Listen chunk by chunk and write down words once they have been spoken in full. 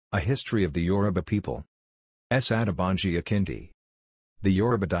A History of the Yoruba People. S. Adebanji Akintoye. The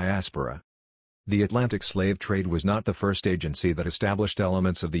Yoruba Diaspora. The Atlantic slave trade was not the first agency that established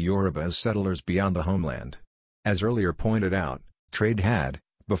elements of the Yoruba as settlers beyond the homeland. As earlier pointed out, trade had,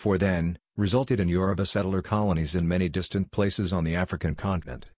 before then, resulted in Yoruba settler colonies in many distant places on the African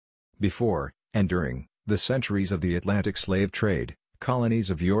continent. Before, and during, the centuries of the Atlantic slave trade, colonies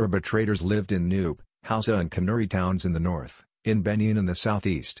of Yoruba traders lived in Nupe, Hausa and Kanuri towns in the north, in Benin in the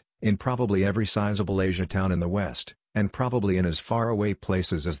southeast, in probably every sizable Asia town in the west, and probably in as far-away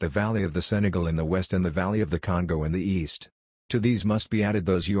places as the Valley of the Senegal in the west and the Valley of the Congo in the east. To these must be added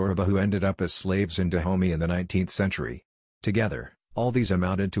those Yoruba who ended up as slaves in Dahomey in the 19th century. Together, all these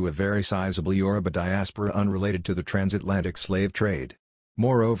amounted to a very sizable Yoruba diaspora unrelated to the transatlantic slave trade.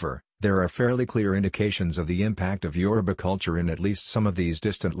 Moreover, there are fairly clear indications of the impact of Yoruba culture in at least some of these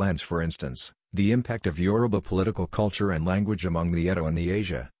distant lands. For instance, the impact of Yoruba political culture and language among the Edo and the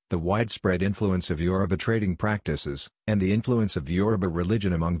Asia, the widespread influence of Yoruba trading practices, and the influence of Yoruba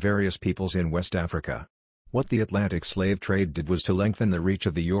religion among various peoples in West Africa. What the Atlantic slave trade did was to lengthen the reach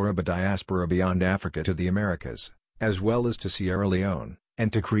of the Yoruba diaspora beyond Africa to the Americas, as well as to Sierra Leone,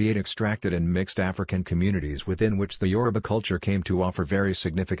 and to create extracted and mixed African communities within which the Yoruba culture came to offer very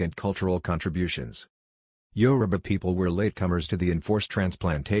significant cultural contributions. Yoruba people were latecomers to the enforced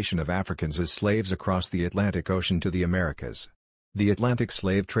transplantation of Africans as slaves across the Atlantic Ocean to the Americas. The Atlantic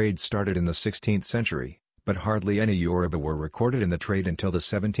slave trade started in the 16th century, but hardly any Yoruba were recorded in the trade until the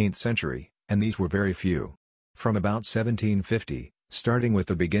 17th century, and these were very few. From about 1750, starting with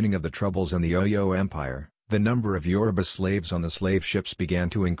the beginning of the Troubles in the Oyo Empire, the number of Yoruba slaves on the slave ships began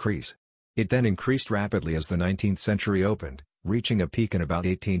to increase. It then increased rapidly as the 19th century opened, reaching a peak in about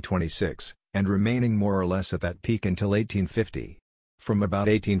 1826, and remaining more or less at that peak until 1850. From about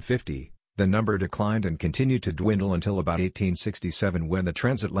 1850, the number declined and continued to dwindle until about 1867 when the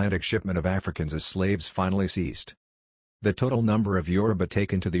transatlantic shipment of Africans as slaves finally ceased. The total number of Yoruba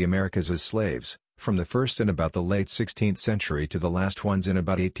taken to the Americas as slaves, from the first in about the late 16th century to the last ones in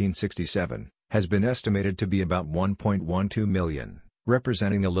about 1867, has been estimated to be about 1.12 million,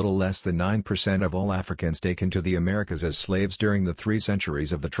 representing a little less than 9% of all Africans taken to the Americas as slaves during the 3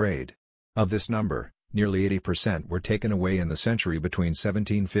 centuries of the trade. Of this number, nearly 80% were taken away in the century between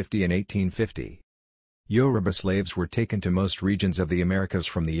 1750 and 1850. Yoruba slaves were taken to most regions of the Americas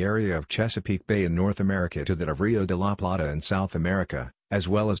from the area of Chesapeake Bay in North America to that of Rio de la Plata in South America, as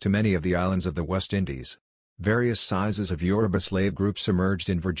well as to many of the islands of the West Indies. Various sizes of Yoruba slave groups emerged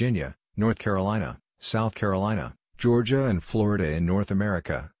in Virginia, North Carolina, South Carolina, Georgia and Florida in North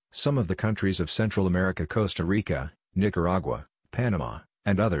America, some of the countries of Central America, Costa Rica, Nicaragua, Panama,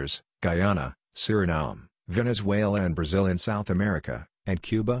 and others, Guyana, Suriname, Venezuela and Brazil in South America, and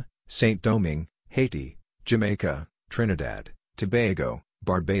Cuba, Saint Domingue, Haiti, Jamaica, Trinidad, Tobago,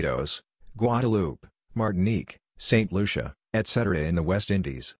 Barbados, Guadeloupe, Martinique, St. Lucia, etc. in the West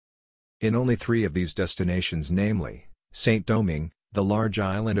Indies. In only 3 of these destinations, namely, Saint Domingue, the large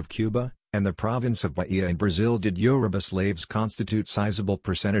island of Cuba, and the province of Bahia in Brazil, did Yoruba slaves constitute sizable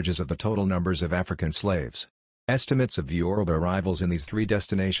percentages of the total numbers of African slaves. Estimates of Yoruba arrivals in these 3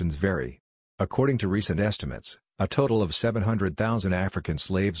 destinations vary. According to recent estimates, a total of 700,000 African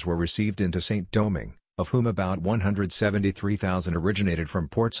slaves were received into Saint Domingue, of whom about 173,000 originated from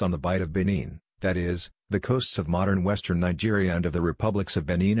ports on the Bight of Benin, that is, the coasts of modern western Nigeria and of the republics of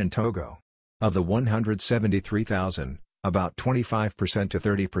Benin and Togo. Of the 173,000, about 25% to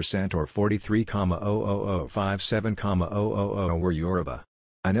 30% or 43,00057,000 were Yoruba.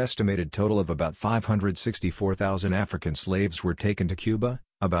 An estimated total of about 564,000 African slaves were taken to Cuba,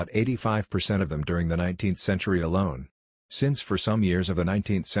 about 85% of them during the 19th century alone. Since for some years of the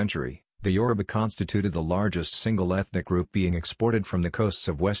 19th century, the Yoruba constituted the largest single ethnic group being exported from the coasts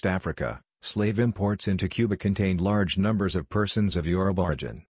of West Africa, slave imports into Cuba contained large numbers of persons of Yoruba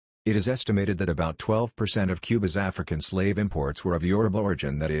origin. It is estimated that about 12% of Cuba's African slave imports were of Yoruba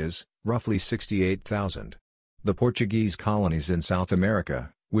origin, that is, roughly 68,000. The Portuguese colonies in South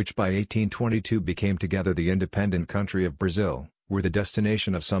America, which by 1822 became together the independent country of Brazil, were the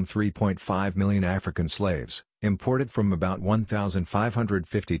destination of some 3.5 million African slaves, imported from about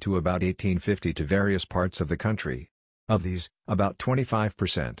 1550 to about 1850 to various parts of the country. Of these, about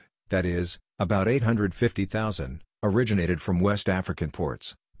 25%, that is, about 850,000, originated from West African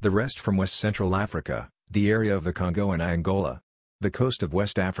ports, the rest from West Central Africa, the area of the Congo and Angola. The coast of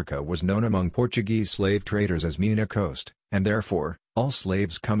West Africa was known among Portuguese slave traders as Mina Coast, and therefore, all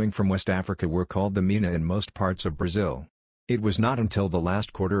slaves coming from West Africa were called the Mina in most parts of Brazil. It was not until the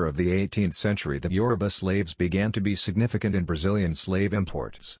last quarter of the 18th century that Yoruba slaves began to be significant in Brazilian slave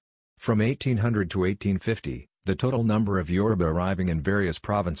imports. From 1800 to 1850, The total number of Yoruba arriving in various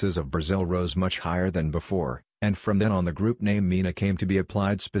provinces of Brazil rose much higher than before, and from then on the group name Mina came to be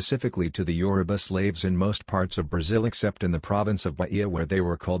applied specifically to the Yoruba slaves in most parts of Brazil except in the province of Bahia where they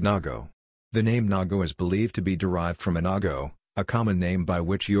were called Nago. The name Nago is believed to be derived from Anago, a common name by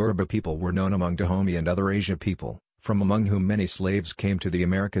which Yoruba people were known among Dahomey and other Asia people, from among whom many slaves came to the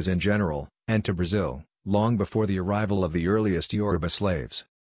Americas in general, and to Brazil, long before the arrival of the earliest Yoruba slaves.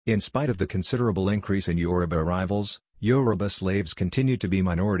 In spite of the considerable increase in Yoruba arrivals, Yoruba slaves continued to be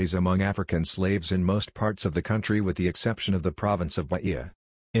minorities among African slaves in most parts of the country with the exception of the province of Bahia.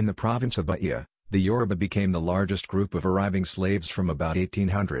 In the province of Bahia, the Yoruba became the largest group of arriving slaves from about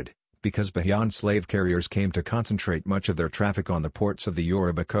 1800, because Bahian slave carriers came to concentrate much of their traffic on the ports of the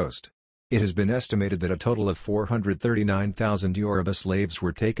Yoruba coast. It has been estimated that a total of 439,000 Yoruba slaves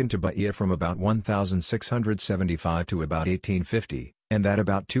were taken to Bahia from about 1675 to about 1850. And that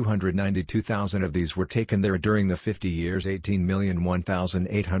about 292,000 of these were taken there during the 50 years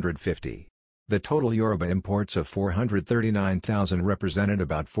 18,001,850. The total Yoruba imports of 439,000 represented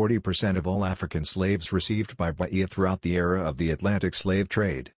about 40% of all African slaves received by Bahia throughout the era of the Atlantic slave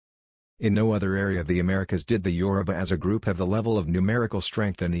trade. In no other area of the Americas did the Yoruba as a group have the level of numerical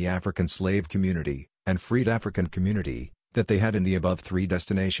strength in the African slave community, and freed African community, that they had in the above three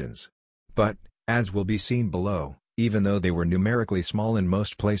destinations. But, as will be seen below, even though they were numerically small in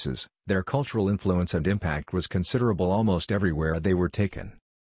most places, their cultural influence and impact was considerable almost everywhere they were taken.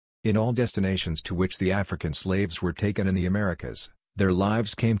 In all destinations to which the African slaves were taken in the Americas, their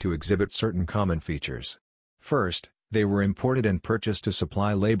lives came to exhibit certain common features. First, they were imported and purchased to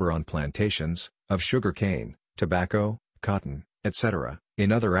supply labor on plantations, of sugar cane, tobacco, cotton, etc.,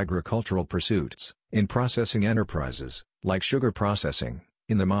 in other agricultural pursuits, in processing enterprises, like sugar processing,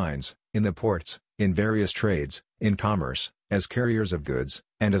 in the mines, in the ports, in various trades, in commerce, as carriers of goods,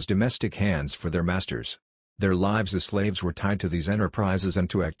 and as domestic hands for their masters. Their lives as slaves were tied to these enterprises and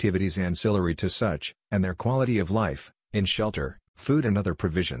to activities ancillary to such, and their quality of life, in shelter, food and other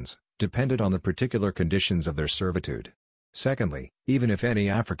provisions, depended on the particular conditions of their servitude. Secondly, even if any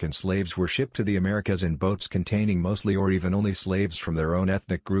African slaves were shipped to the Americas in boats containing mostly or even only slaves from their own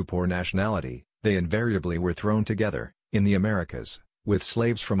ethnic group or nationality, they invariably were thrown together, in the Americas, with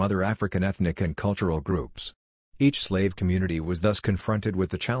slaves from other African ethnic and cultural groups. Each slave community was thus confronted with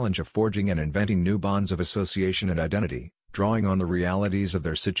the challenge of forging and inventing new bonds of association and identity, drawing on the realities of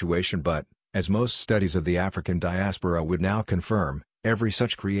their situation but, as most studies of the African diaspora would now confirm, every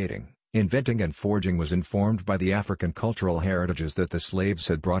such creating, inventing and forging was informed by the African cultural heritages that the slaves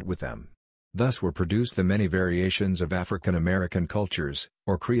had brought with them. Thus were produced the many variations of African American cultures,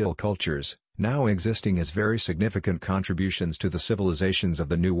 or Creole cultures, now existing as very significant contributions to the civilizations of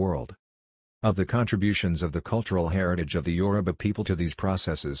the New World. Of the contributions of the cultural heritage of the Yoruba people to these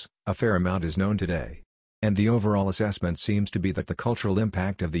processes, a fair amount is known today. And the overall assessment seems to be that the cultural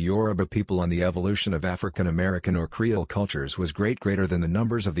impact of the Yoruba people on the evolution of African American or Creole cultures was greater than the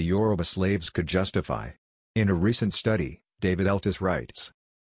numbers of the Yoruba slaves could justify. In a recent study, David Eltis writes,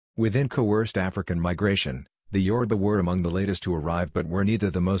 "Within coerced African migration, the Yoruba were among the latest to arrive but were neither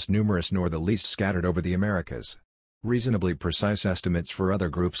the most numerous nor the least scattered over the Americas. Reasonably precise estimates for other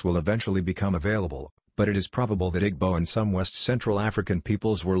groups will eventually become available, but it is probable that Igbo and some West Central African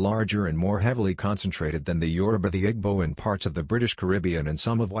peoples were larger and more heavily concentrated than the Yoruba, the Igbo in parts of the British Caribbean and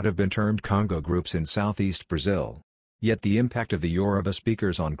some of what have been termed Congo groups in southeast Brazil. Yet the impact of the Yoruba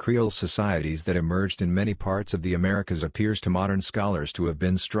speakers on Creole societies that emerged in many parts of the Americas appears to modern scholars to have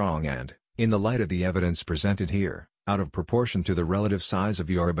been strong and, in the light of the evidence presented here, out of proportion to the relative size of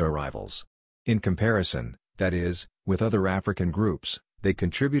Yoruba arrivals. In comparison, that is, with other African groups, they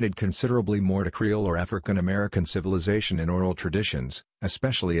contributed considerably more to Creole or African American civilization in oral traditions,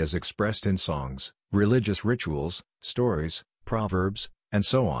 especially as expressed in songs, religious rituals, stories, proverbs, and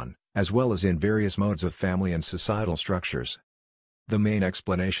so on, as well as in various modes of family and societal structures. The main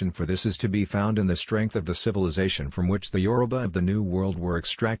explanation for this is to be found in the strength of the civilization from which the Yoruba of the New World were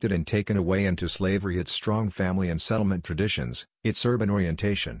extracted and taken away into slavery, its strong family and settlement traditions, its urban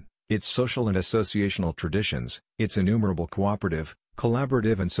orientation, its social and associational traditions, its innumerable cooperative,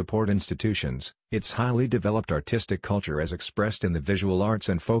 collaborative and support institutions, its highly developed artistic culture as expressed in the visual arts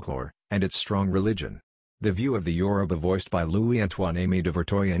and folklore, and its strong religion. The view of the Yoruba voiced by Louis-Antoine de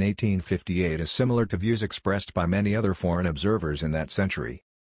Vertoye in 1858 is similar to views expressed by many other foreign observers in that century.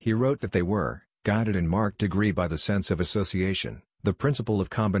 He wrote that they were, guided in marked degree by the sense of association. The principle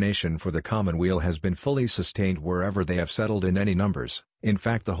of combination for the common weal has been fully sustained wherever they have settled in any numbers. In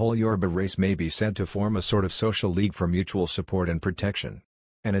fact, the whole Yoruba race may be said to form a sort of social league for mutual support and protection.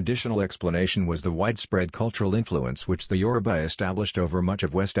 An additional explanation was the widespread cultural influence which the Yoruba established over much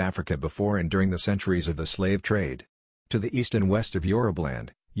of West Africa before and during the centuries of the slave trade. To the east and west of Yorubaland,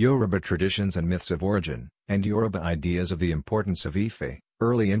 Yoruba traditions and myths of origin, and Yoruba ideas of the importance of Ife,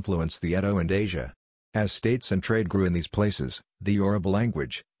 early influenced the Edo and Asia. As states and trade grew in these places, the Yoruba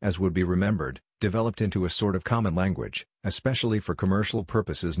language, as would be remembered, developed into a sort of common language, especially for commercial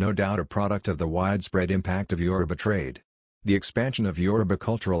purposes, no doubt a product of the widespread impact of Yoruba trade. The expansion of Yoruba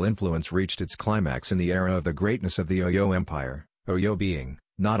cultural influence reached its climax in the era of the greatness of the Oyo Empire, Oyo being,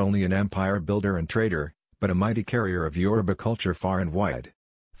 not only an empire builder and trader, but a mighty carrier of Yoruba culture far and wide.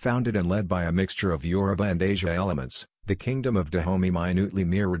 Founded and led by a mixture of Yoruba and Asia elements, the Kingdom of Dahomey minutely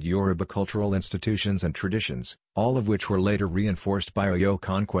mirrored Yoruba cultural institutions and traditions, all of which were later reinforced by Oyo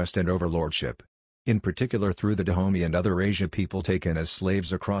conquest and overlordship. In particular through the Dahomey and other Asia people taken as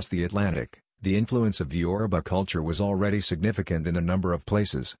slaves across the Atlantic, the influence of Yoruba culture was already significant in a number of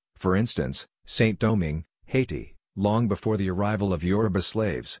places, for instance, Saint-Domingue, Haiti, long before the arrival of Yoruba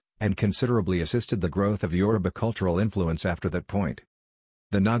slaves, and considerably assisted the growth of Yoruba cultural influence after that point.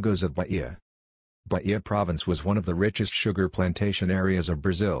 The Nagos of Bahia. Bahia province was one of the richest sugar plantation areas of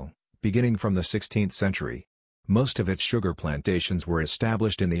Brazil, beginning from the 16th century. Most of its sugar plantations were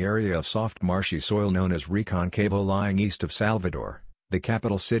established in the area of soft marshy soil known as Reconcavo lying east of Salvador, the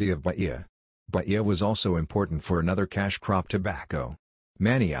capital city of Bahia. Bahia was also important for another cash crop, tobacco.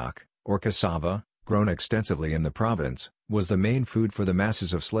 Manioc, or cassava, grown extensively in the province, was the main food for the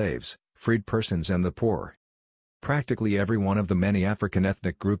masses of slaves, freed persons and the poor. Practically every one of the many African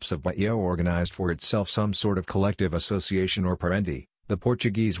ethnic groups of Bahia organized for itself some sort of collective association or parente, the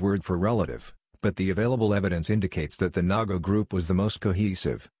Portuguese word for relative, but the available evidence indicates that the Nago group was the most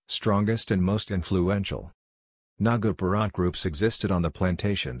cohesive, strongest and most influential. Nago Parent groups existed on the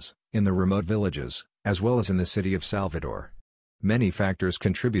plantations, in the remote villages, as well as in the city of Salvador. Many factors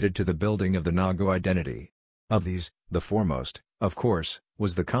contributed to the building of the Nago identity. Of these, the foremost, of course,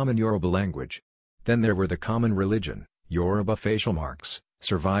 was the common Yoruba language. Then there were the common religion, Yoruba facial marks,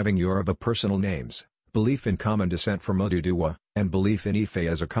 surviving Yoruba personal names, belief in common descent from Oduduwa, and belief in Ife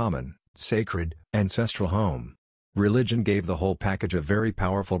as a common, sacred, ancestral home. Religion gave the whole package a very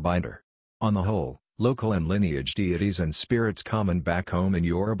powerful binder. On the whole, local and lineage deities and spirits common back home in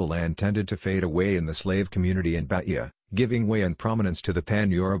Yoruba land tended to fade away in the slave community in Bahia, giving way and prominence to the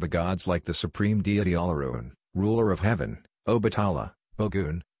pan-Yoruba gods like the supreme deity Olorun, ruler of heaven, Obatala,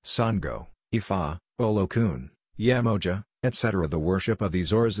 Ogun, Sango, Ifa, Olokun, Yamoja, etc. The worship of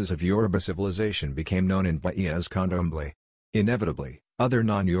these orisas of Yoruba civilization became known in Bahia as Candomblé. Inevitably, other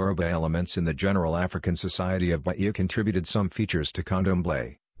non-Yoruba elements in the general African society of Bahia contributed some features to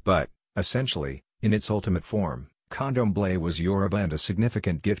Candomblé, but, essentially, in its ultimate form, Candomblé was Yoruba and a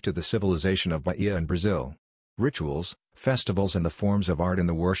significant gift to the civilization of Bahia and Brazil. Rituals, festivals and the forms of art in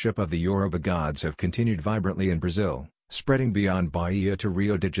the worship of the Yoruba gods have continued vibrantly in Brazil, spreading beyond Bahia to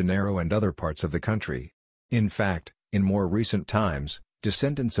Rio de Janeiro and other parts of the country. In fact, in more recent times,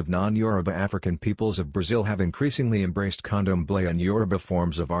 descendants of non-Yoruba African peoples of Brazil have increasingly embraced Candomblé and Yoruba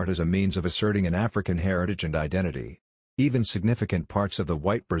forms of art as a means of asserting an African heritage and identity. Even significant parts of the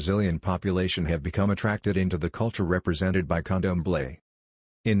white Brazilian population have become attracted into the culture represented by Candomblé.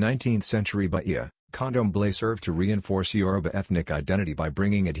 In 19th century Bahia, Candomblé served to reinforce Yoruba ethnic identity by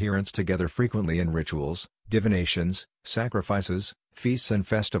bringing adherents together frequently in rituals, divinations, sacrifices, feasts and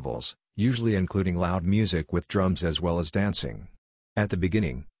festivals, usually including loud music with drums as well as dancing. At the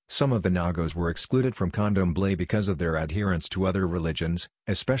beginning, some of the Nagos were excluded from Candomblé because of their adherence to other religions,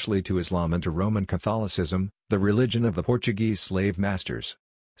 especially to Islam and to Roman Catholicism, the religion of the Portuguese slave masters.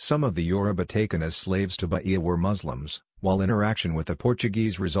 Some of the Yoruba taken as slaves to Bahia were Muslims, while interaction with the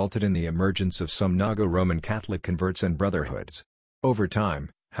Portuguese resulted in the emergence of some Nago Roman Catholic converts and brotherhoods. Over time,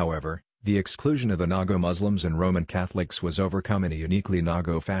 however, the exclusion of the Nago Muslims and Roman Catholics was overcome in a uniquely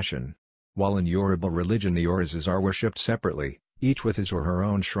Nago fashion. While in Yoruba religion the orisas are worshipped separately, each with his or her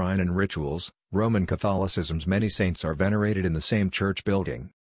own shrine and rituals, Roman Catholicism's many saints are venerated in the same church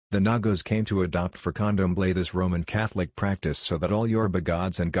building. The Nagos came to adopt for Candomblé this Roman Catholic practice so that all Yoruba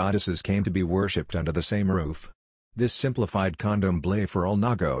gods and goddesses came to be worshipped under the same roof. This simplified Candomblé for all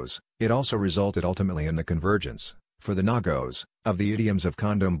Nagos. It also resulted ultimately in the convergence, for the Nagos, of the idioms of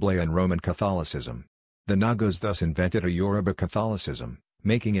Candomblé and Roman Catholicism. The Nagos thus invented a Yoruba Catholicism,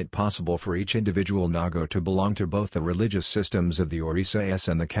 making it possible for each individual Nago to belong to both the religious systems of the Orisas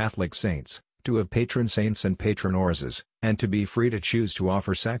and the Catholic saints, to have patron saints and patron orisas, and to be free to choose to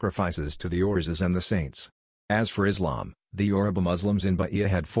offer sacrifices to the orisas and the saints. As for Islam, the Yoruba Muslims in Bahia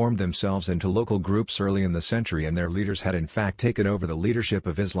had formed themselves into local groups early in the century and their leaders had in fact taken over the leadership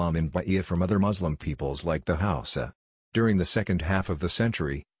of Islam in Bahia from other Muslim peoples like the Hausa. During the second half of the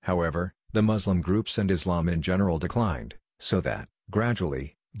century, however, the Muslim groups and Islam in general declined, so that,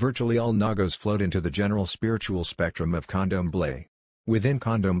 gradually, virtually all Nagos flowed into the general spiritual spectrum of Candomblé. Within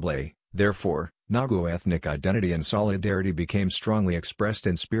Candomblé, therefore, Nago ethnic identity and solidarity became strongly expressed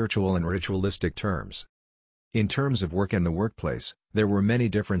in spiritual and ritualistic terms. In terms of work and the workplace, there were many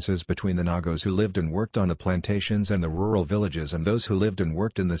differences between the Nagos who lived and worked on the plantations and the rural villages and those who lived and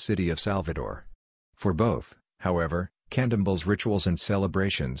worked in the city of Salvador. For both, however, Candomble's rituals and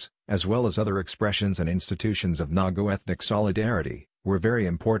celebrations, as well as other expressions and institutions of Nago ethnic solidarity, were very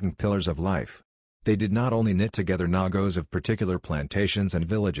important pillars of life. They did not only knit together Nagos of particular plantations and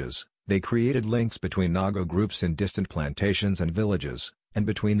villages, they created links between Nago groups in distant plantations and villages, and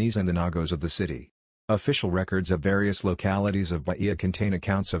between these and the Nagos of the city. Official records of various localities of Bahia contain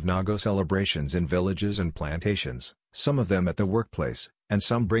accounts of Nago celebrations in villages and plantations, some of them at the workplace, and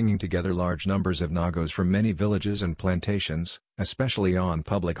some bringing together large numbers of Nagos from many villages and plantations, especially on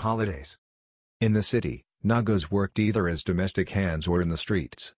public holidays. In the city, Nagos worked either as domestic hands or in the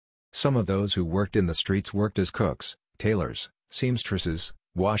streets. Some of those who worked in the streets worked as cooks, tailors, seamstresses,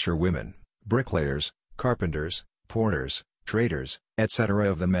 washerwomen, bricklayers, carpenters, porters, traders, etc.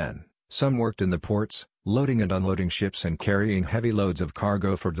 Of the men, some worked in the ports, loading and unloading ships and carrying heavy loads of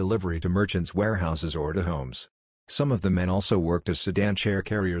cargo for delivery to merchants' warehouses or to homes. Some of the men also worked as sedan chair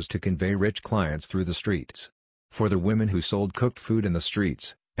carriers to convey rich clients through the streets. For the women who sold cooked food in the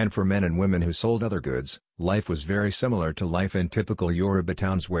streets, and for men and women who sold other goods, life was very similar to life in typical Yoruba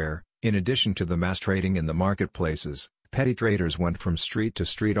towns where, in addition to the mass trading in the marketplaces, petty traders went from street to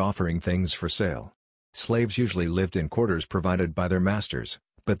street offering things for sale. Slaves usually lived in quarters provided by their masters,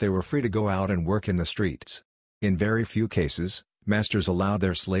 but they were free to go out and work in the streets. In very few cases, masters allowed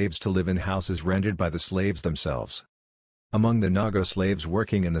their slaves to live in houses rented by the slaves themselves. Among the Nago slaves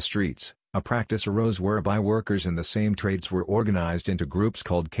working in the streets, a practice arose whereby workers in the same trades were organized into groups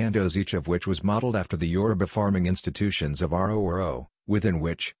called kandos, each of which was modeled after the Yoruba farming institutions of Oro, within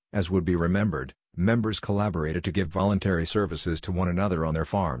which, as would be remembered, members collaborated to give voluntary services to one another on their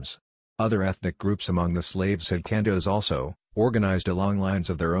farms. Other ethnic groups among the slaves had kandos also, organized along lines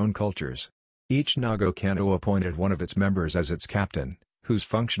of their own cultures. Each Nago kando appointed one of its members as its captain, whose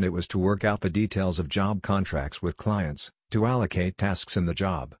function it was to work out the details of job contracts with clients, to allocate tasks in the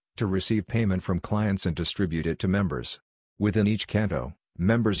job, to receive payment from clients and distribute it to members. Within each kando,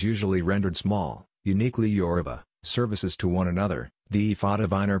 members usually rendered small, uniquely Yoruba, services to one another. The Ifa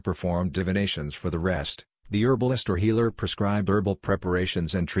diviner performed divinations for the rest, the herbalist or healer prescribed herbal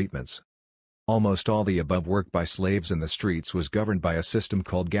preparations and treatments. Almost all the above work by slaves in the streets was governed by a system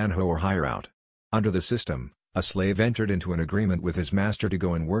called ganho or hireout. Under the system, a slave entered into an agreement with his master to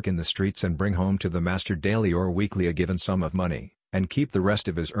go and work in the streets and bring home to the master daily or weekly a given sum of money, and keep the rest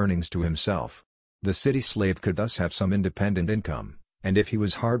of his earnings to himself. The city slave could thus have some independent income, and if he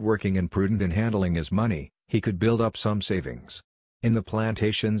was hard-working and prudent in handling his money, he could build up some savings. In the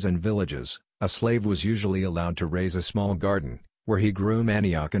plantations and villages, a slave was usually allowed to raise a small garden, where he grew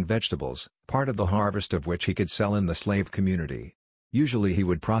manioc and vegetables, part of the harvest of which he could sell in the slave community. Usually he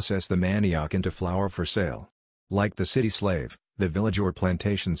would process the manioc into flour for sale. Like the city slave, the village or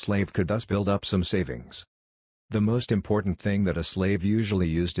plantation slave could thus build up some savings. The most important thing that a slave usually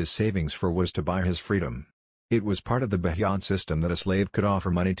used his savings for was to buy his freedom. It was part of the Bahian system that a slave could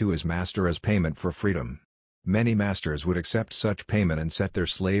offer money to his master as payment for freedom. Many masters would accept such payment and set their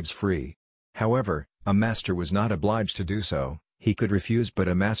slaves free. However, a master was not obliged to do so. He could refuse, but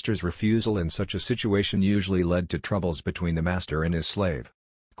a master's refusal in such a situation usually led to troubles between the master and his slave.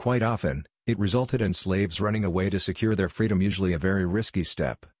 Quite often, it resulted in slaves running away to secure their freedom, usually a very risky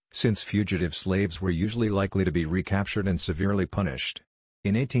step, since fugitive slaves were usually likely to be recaptured and severely punished.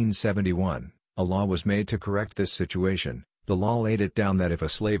 In 1871, a law was made to correct this situation. The law laid it down that if a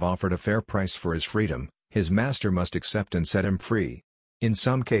slave offered a fair price for his freedom, his master must accept and set him free. In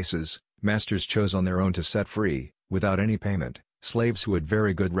some cases, masters chose on their own to set free, without any payment, slaves who had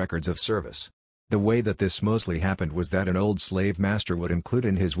very good records of service. The way that this mostly happened was that an old slave master would include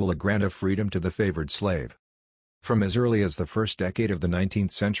in his will a grant of freedom to the favored slave. From as early as the first decade of the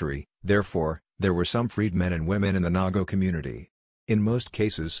 19th century, therefore, there were some freed men and women in the Nago community. In most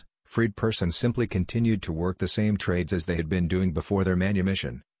cases, freed persons simply continued to work the same trades as they had been doing before their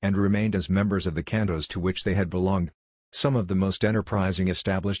manumission, and remained as members of the kandos to which they had belonged. Some of the most enterprising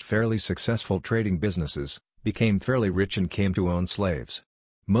established fairly successful trading businesses, became fairly rich and came to own slaves.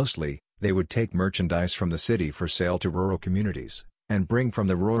 Mostly, they would take merchandise from the city for sale to rural communities, and bring from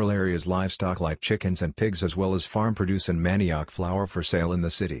the rural areas livestock like chickens and pigs as well as farm produce and manioc flour for sale in the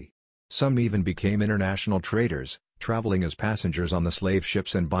city. Some even became international traders, traveling as passengers on the slave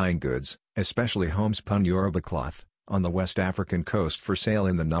ships and buying goods, especially homespun Yoruba cloth, on the West African coast for sale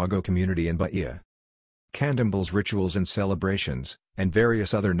in the Nago community in Bahia. Candombles rituals and celebrations, and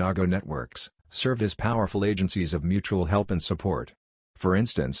various other Nago networks, served as powerful agencies of mutual help and support. For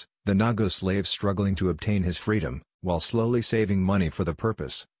instance, the Nago slave struggling to obtain his freedom, while slowly saving money for the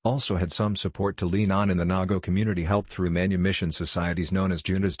purpose, also had some support to lean on in the Nago community help through manumission societies known as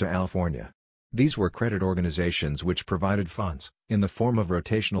Juntas de Alfornia. These were credit organizations which provided funds, in the form of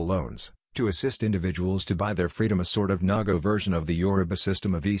rotational loans, to assist individuals to buy their freedom, a sort of Nago version of the Yoruba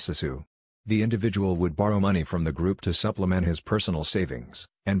system of Isusu. The individual would borrow money from the group to supplement his personal savings,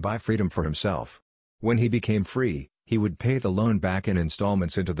 and buy freedom for himself. When he became free, he would pay the loan back in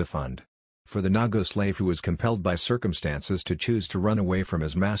installments into the fund. For the Nago slave who was compelled by circumstances to choose to run away from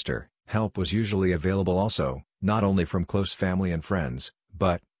his master, help was usually available also, not only from close family and friends,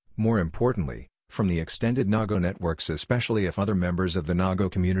 but, more importantly, from the extended Nago networks, especially if other members of the Nago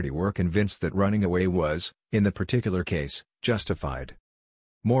community were convinced that running away was, in the particular case, justified.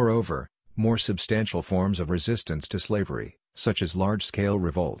 Moreover, more substantial forms of resistance to slavery, such as large-scale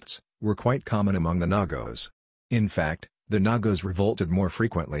revolts, were quite common among the Nagos. In fact, the Nagos revolted more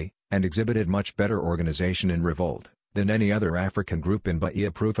frequently, and exhibited much better organization in revolt, than any other African group in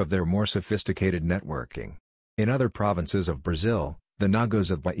Bahia, proof of their more sophisticated networking. In other provinces of Brazil, the Nagos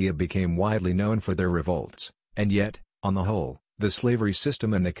of Bahia became widely known for their revolts, and yet, on the whole, the slavery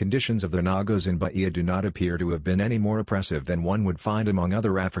system and the conditions of the Nagos in Bahia do not appear to have been any more oppressive than one would find among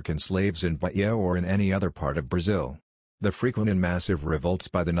other African slaves in Bahia or in any other part of Brazil. The frequent and massive revolts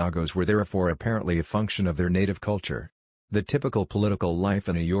by the Nagos were therefore apparently a function of their native culture. The typical political life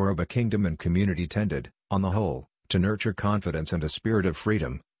in a Yoruba kingdom and community tended, on the whole, to nurture confidence and a spirit of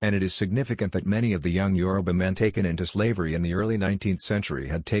freedom, and it is significant that many of the young Yoruba men taken into slavery in the early 19th century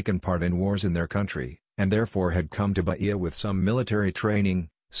had taken part in wars in their country, and therefore had come to Bahia with some military training,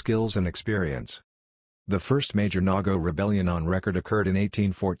 skills and experience. The first major Nago rebellion on record occurred in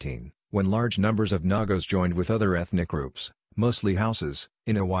 1814, when large numbers of Nagos joined with other ethnic groups, mostly Hausas,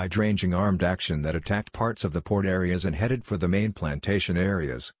 in a wide-ranging armed action that attacked parts of the port areas and headed for the main plantation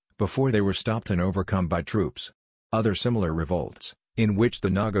areas, before they were stopped and overcome by troops. Other similar revolts, in which the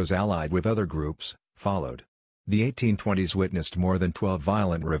Nagos allied with other groups, followed. The 1820s witnessed more than 12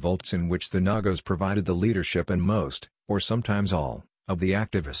 violent revolts in which the Nagos provided the leadership and most, or sometimes all, of the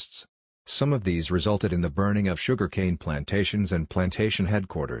activists. Some of these resulted in the burning of sugarcane plantations and plantation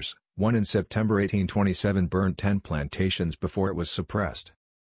headquarters. One in September 1827 burned 10 plantations before it was suppressed.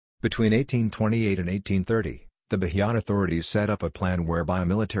 Between 1828 and 1830, the Bahian authorities set up a plan whereby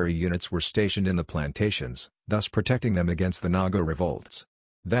military units were stationed in the plantations, thus protecting them against the Nago revolts.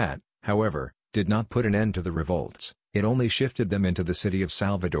 That, however, did not put an end to the revolts, it only shifted them into the city of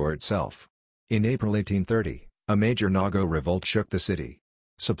Salvador itself. In April 1830, a major Nago revolt shook the city.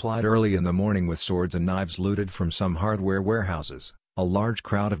 Supplied early in the morning with swords and knives looted from some hardware warehouses, a large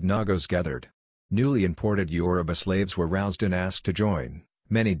crowd of Nagos gathered. Newly imported Yoruba slaves were roused and asked to join.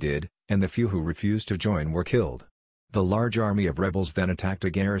 Many did, and the few who refused to join were killed. The large army of rebels then attacked a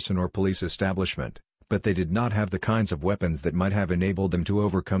garrison or police establishment, but they did not have the kinds of weapons that might have enabled them to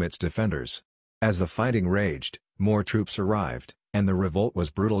overcome its defenders. As the fighting raged, more troops arrived, and the revolt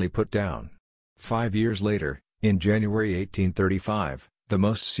was brutally put down. 5 years later, in January 1835, the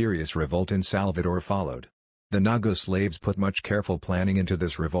most serious revolt in Salvador followed. The Nago slaves put much careful planning into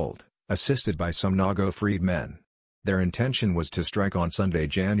this revolt, assisted by some Nago freedmen. Their intention was to strike on Sunday,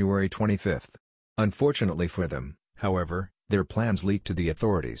 January 25. Unfortunately for them, however, their plans leaked to the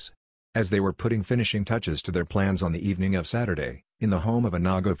authorities. As they were putting finishing touches to their plans on the evening of Saturday, in the home of a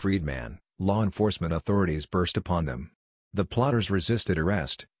Nago freedman, law enforcement authorities burst upon them. The plotters resisted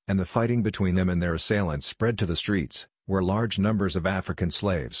arrest, and the fighting between them and their assailants spread to the streets, where large numbers of African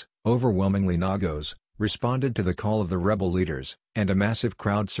slaves, overwhelmingly Nagos, responded to the call of the rebel leaders, and a massive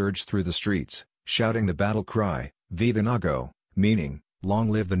crowd surged through the streets, shouting the battle cry, Viva Nago, meaning, Long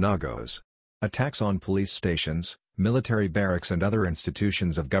live the Nagos. Attacks on police stations, military barracks and other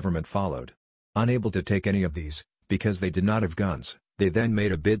institutions of government followed. Unable to take any of these, because they did not have guns, they then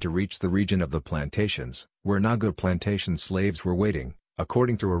made a bid to reach the region of the plantations, where Nago plantation slaves were waiting,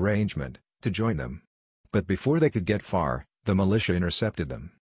 according to arrangement, to join them. But before they could get far, the militia intercepted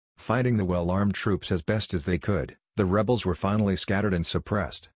them. Fighting the well-armed troops as best as they could, the rebels were finally scattered and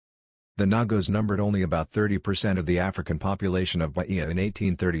suppressed. The Nagos numbered only about 30% of the African population of Bahia in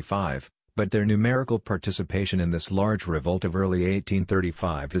 1835, but their numerical participation in this large revolt of early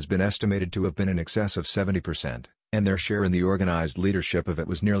 1835 has been estimated to have been in excess of 70%, and their share in the organized leadership of it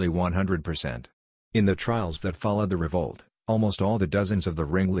was nearly 100%. In the trials that followed the revolt, almost all the dozens of the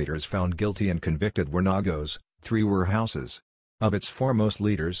ringleaders found guilty and convicted were Nagos, 3 were Hausas. Of its foremost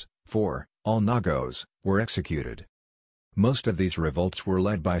leaders, 4, all Nagos, were executed. Most of these revolts were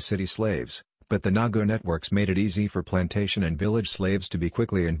led by city slaves, but the Nago networks made it easy for plantation and village slaves to be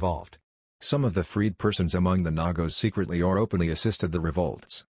quickly involved. Some of the freed persons among the Nagos secretly or openly assisted the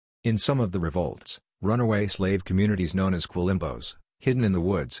revolts. In some of the revolts, runaway slave communities known as Quilimbos, hidden in the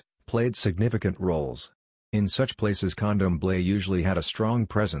woods, played significant roles. In such places Candomblé usually had a strong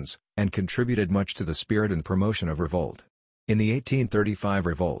presence, and contributed much to the spirit and promotion of revolt. In the 1835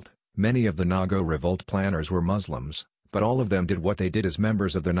 revolt, many of the Nago revolt planners were Muslims, but all of them did what they did as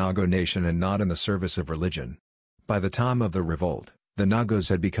members of the Nago nation and not in the service of religion. By the time of the revolt, the Nagos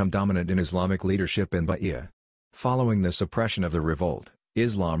had become dominant in Islamic leadership in Bahia. Following the suppression of the revolt,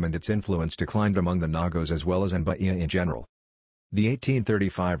 Islam and its influence declined among the Nagos as well as in Bahia in general. The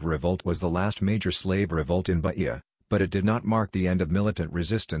 1835 revolt was the last major slave revolt in Bahia, but it did not mark the end of militant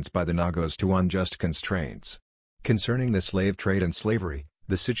resistance by the Nagos to unjust constraints. Concerning the slave trade and slavery,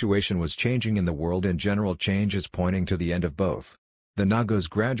 the situation was changing in the world and general changes pointing to the end of both. The Nagos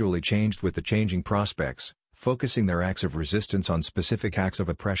gradually changed with the changing prospects, focusing their acts of resistance on specific acts of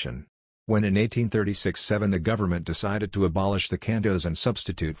oppression. When in 1836-7 the government decided to abolish the cantos and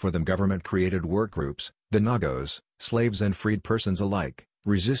substitute for them government-created work groups, the Nagos, slaves and freed persons alike,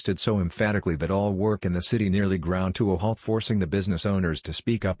 resisted so emphatically that all work in the city nearly ground to a halt, forcing the business owners to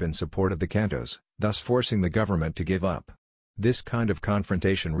speak up in support of the cantos, thus forcing the government to give up. This kind of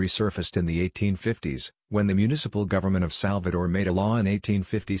confrontation resurfaced in the 1850s, when the municipal government of Salvador made a law in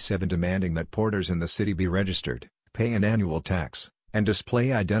 1857 demanding that porters in the city be registered, pay an annual tax, and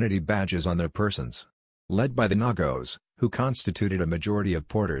display identity badges on their persons. Led by the Nagos, who constituted a majority of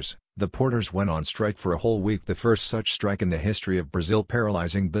porters, the porters went on strike for a whole week, the first such strike in the history of Brazil,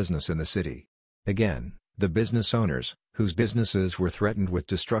 paralyzing business in the city. Again, the business owners, whose businesses were threatened with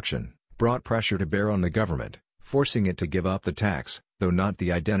destruction, brought pressure to bear on the government, forcing it to give up the tax, though not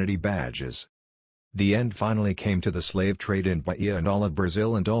the identity badges. The end finally came to the slave trade in Bahia and all of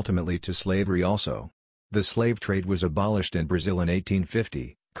Brazil, and ultimately to slavery also. The slave trade was abolished in Brazil in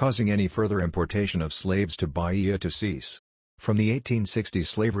 1850, causing any further importation of slaves to Bahia to cease. From the 1860s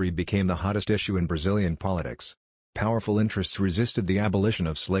slavery became the hottest issue in Brazilian politics. Powerful interests resisted the abolition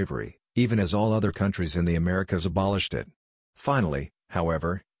of slavery, even as all other countries in the Americas abolished it. Finally,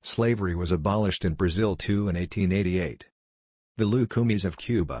 however, slavery was abolished in Brazil too in 1888. The Lucumis of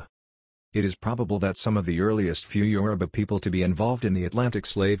Cuba. It is probable that some of the earliest few Yoruba people to be involved in the Atlantic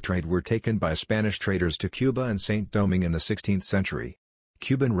slave trade were taken by Spanish traders to Cuba and Saint Domingue in the 16th century.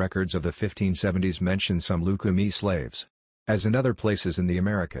 Cuban records of the 1570s mention some Lucumi slaves. As in other places in the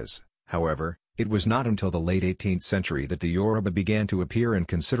Americas, however, it was not until the late 18th century that the Yoruba began to appear in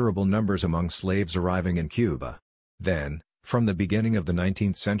considerable numbers among slaves arriving in Cuba. Then, from the beginning of the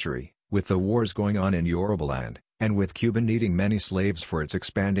 19th century, with the wars going on in Yorubaland, and with Cuba needing many slaves for its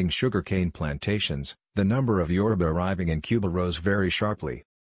expanding sugarcane plantations, the number of Yoruba arriving in Cuba rose very sharply.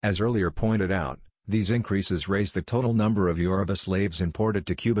 As earlier pointed out, these increases raised the total number of Yoruba slaves imported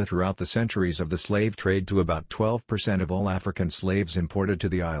to Cuba throughout the centuries of the slave trade to about 12% of all African slaves imported to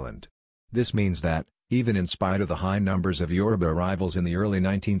the island. This means that, even in spite of the high numbers of Yoruba arrivals in the early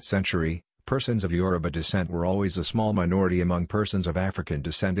 19th century, persons of Yoruba descent were always a small minority among persons of African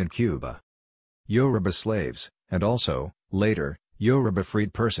descent in Cuba. Yoruba slaves, and also, later, Yoruba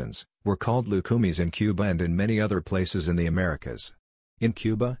freed persons, were called Lucumis in Cuba and in many other places in the Americas. In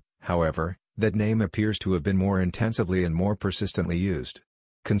Cuba, however, that name appears to have been more intensively and more persistently used.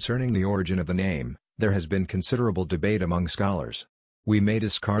 Concerning the origin of the name, there has been considerable debate among scholars. We may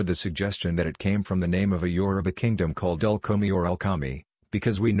discard the suggestion that it came from the name of a Yoruba kingdom called Ulkomi or Alkami,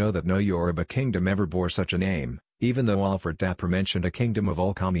 because we know that no Yoruba kingdom ever bore such a name, even though Alfred Dapper mentioned a kingdom of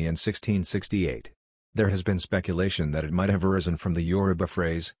Ulkami in 1668. There has been speculation that it might have arisen from the Yoruba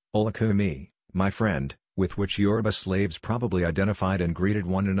phrase, Olakumi, my friend, with which Yoruba slaves probably identified and greeted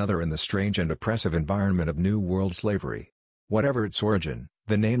one another in the strange and oppressive environment of New World slavery. Whatever its origin,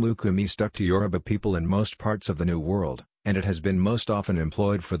 the name Lukumi stuck to Yoruba people in most parts of the New World, and it has been most often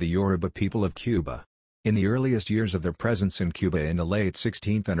employed for the Yoruba people of Cuba. In the earliest years of their presence in Cuba in the late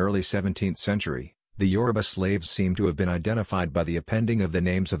 16th and early 17th century, the Yoruba slaves seem to have been identified by the appending of the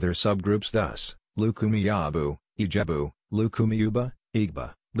names of their subgroups, thus, Lukumi Yabu, Ijebu, Lukumi Yuba,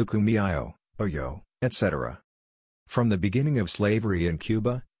 Igba, Lukumi Io, Oyo, etc. From the beginning of slavery in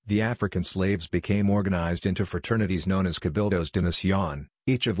Cuba, the African slaves became organized into fraternities known as Cabildos de Nación,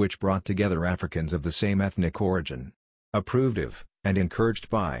 each of which brought together Africans of the same ethnic origin. Approved of, and encouraged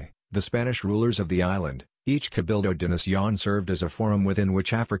by, the Spanish rulers of the island, each Cabildo de Nación served as a forum within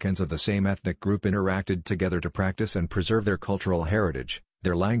which Africans of the same ethnic group interacted together to practice and preserve their cultural heritage,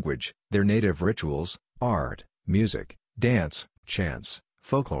 their language, their native rituals, art, music, dance, chants,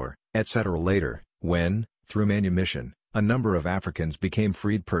 folklore, etc. Later, when, through manumission, a number of Africans became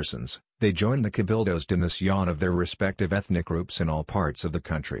freed persons. They joined the Cabildos de Nación of their respective ethnic groups in all parts of the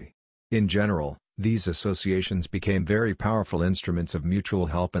country. In general, these associations became very powerful instruments of mutual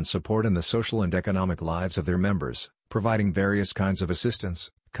help and support in the social and economic lives of their members, providing various kinds of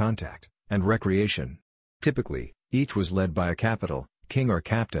assistance, contact, and recreation. Typically, each was led by a capital, king or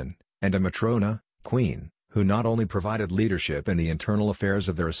captain, and a matrona, queen, who not only provided leadership in the internal affairs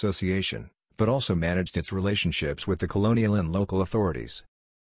of their association, but also managed its relationships with the colonial and local authorities.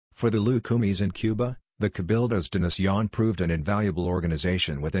 For the Lukumis in Cuba, the Cabildos de Nación proved an invaluable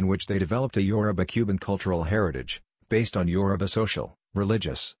organization within which they developed a Yoruba-Cuban cultural heritage, based on Yoruba social,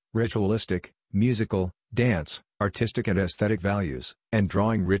 religious, ritualistic, musical, dance, artistic and aesthetic values, and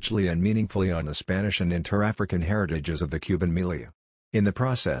drawing richly and meaningfully on the Spanish and inter-African heritages of the Cuban milieu. In the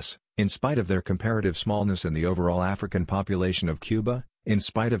process, in spite of their comparative smallness in the overall African population of Cuba, in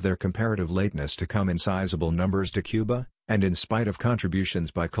spite of their comparative lateness to come in sizable numbers to Cuba, and in spite of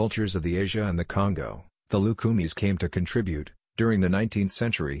contributions by cultures of the Asia and the Congo, the Lukumis came to contribute, during the 19th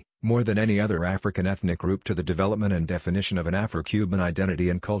century, more than any other African ethnic group to the development and definition of an Afro-Cuban identity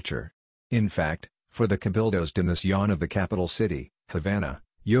and culture. In fact, for the Cabildos de Nación of the capital city, Havana,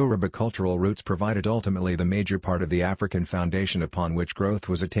 Yoruba cultural roots provided ultimately the major part of the African foundation upon which growth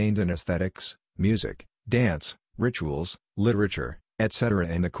was attained in aesthetics, music, dance, rituals, literature, etc.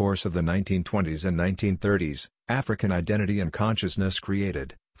 In the course of the 1920s and 1930s, African identity and consciousness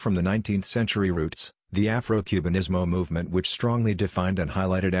created, from the 19th century roots, the Afro-Cubanismo movement which strongly defined and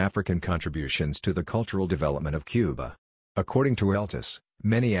highlighted African contributions to the cultural development of Cuba. According to Eltis,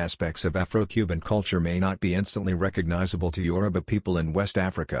 many aspects of Afro-Cuban culture may not be instantly recognizable to Yoruba people in West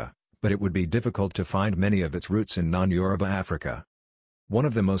Africa, but it would be difficult to find many of its roots in non-Yoruba Africa. One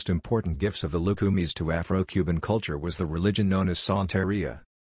of the most important gifts of the Lukumis to Afro-Cuban culture was the religion known as Santeria.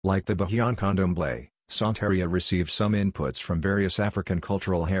 Like the Bahian Candomblé, Santeria received some inputs from various African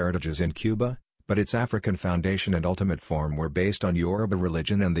cultural heritages in Cuba, but its African foundation and ultimate form were based on Yoruba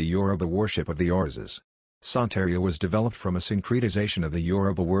religion and the Yoruba worship of the Orzas. Santeria was developed from a syncretization of the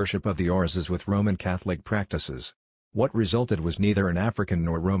Yoruba worship of the Orzas with Roman Catholic practices. What resulted was neither an African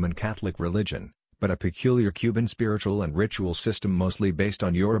nor Roman Catholic religion, but a peculiar Cuban spiritual and ritual system mostly based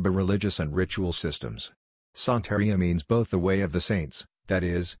on Yoruba religious and ritual systems. Santeria means both the way of the saints, that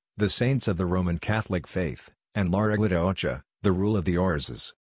is, the saints of the Roman Catholic faith, and la regla de ocha, the rule of the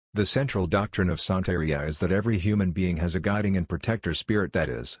Orzas. The central doctrine of Santeria is that every human being has a guiding and protector spirit, that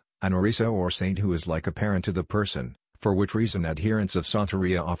is, an orisa or saint who is like a parent to the person, for which reason adherents of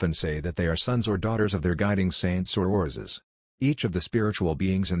Santeria often say that they are sons or daughters of their guiding saints or orzas. Each of the spiritual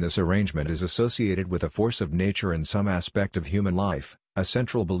beings in this arrangement is associated with a force of nature and some aspect of human life, a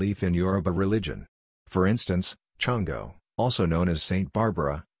central belief in Yoruba religion. For instance, Chongo, also known as Saint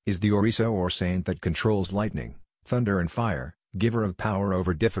Barbara, is the orisa or saint that controls lightning, thunder and fire, giver of power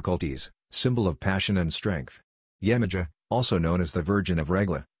over difficulties, symbol of passion and strength. Yemoja, also known as the Virgin of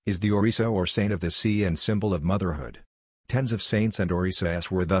Regla, is the orisa or saint of the sea and symbol of motherhood. Tens of saints and orisas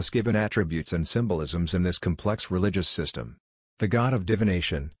were thus given attributes and symbolisms in this complex religious system. The god of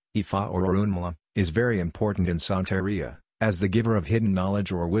divination, Ifa or Orunmila, is very important in Santeria, as the giver of hidden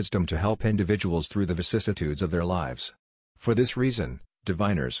knowledge or wisdom to help individuals through the vicissitudes of their lives. For this reason,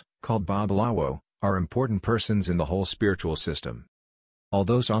 diviners, called Babalawo, are important persons in the whole spiritual system.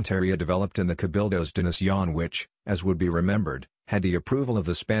 Although Santeria developed in the Cabildos de Nación which, as would be remembered, had the approval of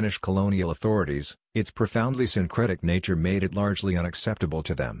the Spanish colonial authorities, its profoundly syncretic nature made it largely unacceptable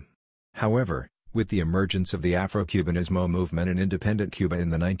to them. However, with the emergence of the Afro-Cubanismo movement in independent Cuba in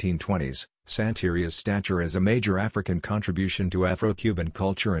the 1920s, Santeria's stature as a major African contribution to Afro-Cuban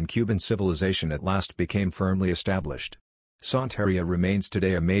culture and Cuban civilization at last became firmly established. Santeria remains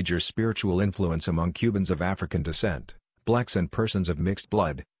today a major spiritual influence among Cubans of African descent, blacks and persons of mixed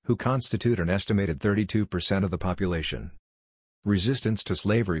blood, who constitute an estimated 32% of the population. Resistance to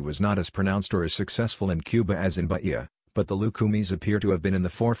slavery was not as pronounced or as successful in Cuba as in Bahia, but the Lukumis appear to have been in the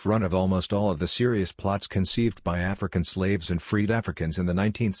forefront of almost all of the serious plots conceived by African slaves and freed Africans in the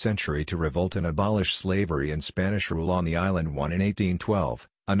 19th century to revolt and abolish slavery and Spanish rule on the island, one in 1812,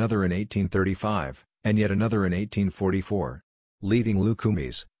 another in 1835, and yet another in 1844. Leading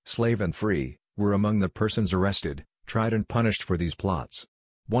Lukumis, slave and free, were among the persons arrested, tried and punished for these plots.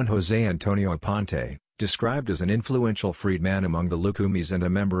 One José Antonio Aponte, described as an influential freedman among the Lukumis and a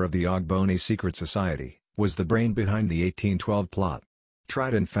member of the Ogboni secret society, was the brain behind the 1812 plot.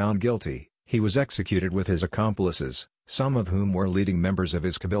 Tried and found guilty, he was executed with his accomplices, some of whom were leading members of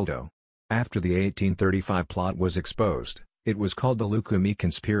his cabildo. After the 1835 plot was exposed, it was called the Lukumi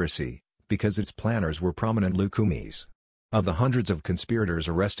conspiracy, because its planners were prominent Lukumis. Of the hundreds of conspirators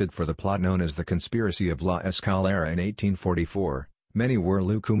arrested for the plot known as the Conspiracy of La Escalera in 1844, many were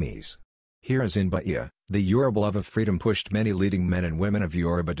Lukumis. Here as in Bahia, the Yoruba love of freedom pushed many leading men and women of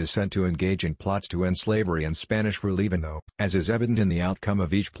Yoruba descent to engage in plots to end slavery and Spanish rule, even though, as is evident in the outcome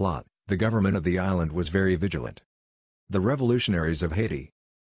of each plot, the government of the island was very vigilant. The revolutionaries of Haiti.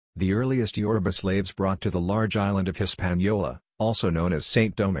 The earliest Yoruba slaves brought to the large island of Hispaniola, also known as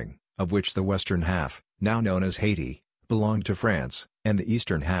Saint-Domingue, of which the western half, now known as Haiti, belonged to France, and the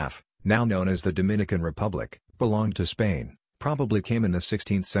eastern half, now known as the Dominican Republic, belonged to Spain, probably came in the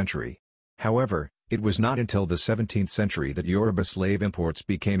 16th century. However, it was not until the 17th century that Yoruba slave imports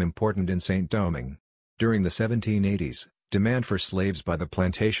became important in Saint-Domingue. During the 1780s, demand for slaves by the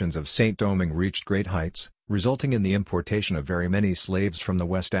plantations of Saint-Domingue reached great heights, resulting in the importation of very many slaves from the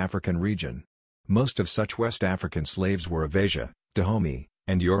West African region. Most of such West African slaves were of Asia, Dahomey,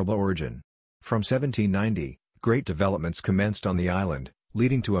 and Yoruba origin. From 1790, great developments commenced on the island,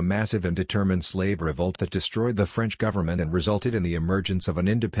 leading to a massive and determined slave revolt that destroyed the French government and resulted in the emergence of an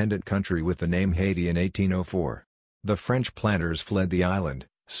independent country with the name Haiti in 1804. The French planters fled the island,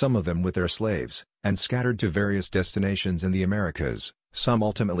 some of them with their slaves, and scattered to various destinations in the Americas, some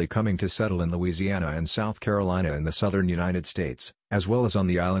ultimately coming to settle in Louisiana and South Carolina in the southern United States, as well as on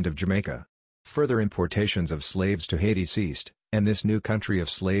the island of Jamaica. Further importations of slaves to Haiti ceased, and this new country of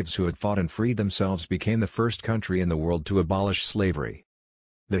slaves who had fought and freed themselves became the first country in the world to abolish slavery.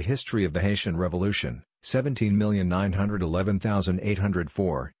 The history of the Haitian Revolution,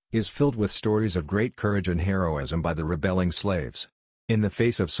 17,911,804, is filled with stories of great courage and heroism by the rebelling slaves. In the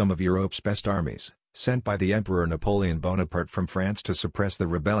face of some of Europe's best armies, sent by the Emperor Napoleon Bonaparte from France to suppress the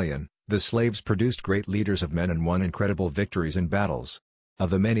rebellion, the slaves produced great leaders of men and won incredible victories in battles. Of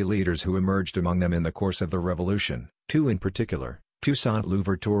the many leaders who emerged among them in the course of the revolution, two in particular, Toussaint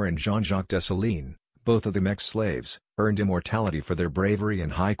Louverture and Jean-Jacques Dessalines, both of them ex-slaves, earned immortality for their bravery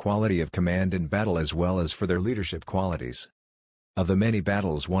and high quality of command in battle as well as for their leadership qualities. Of the many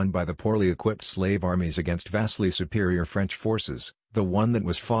battles won by the poorly equipped slave armies against vastly superior French forces, the one that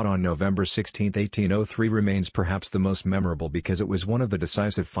was fought on November 16, 1803 remains perhaps the most memorable because it was one of the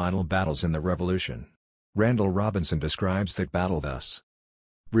decisive final battles in the Revolution. Randall Robinson describes that battle thus.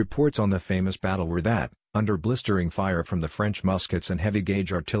 Reports on the famous battle were that, under blistering fire from the French muskets and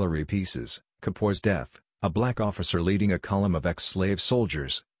heavy-gauge artillery pieces, Capois's death, a black officer leading a column of ex-slave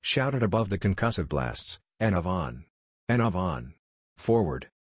soldiers, shouted above the concussive blasts, "En avant! En avant! Forward!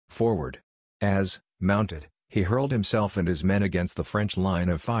 Forward!" As, mounted, he hurled himself and his men against the French line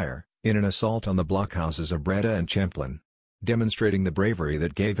of fire, in an assault on the blockhouses of Breda and Champlain. Demonstrating the bravery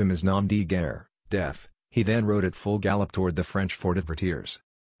that gave him his nom de guerre, death, he then rode at full gallop toward the French fortifications.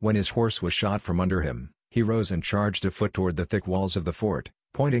 When his horse was shot from under him, he rose and charged afoot toward the thick walls of the fort,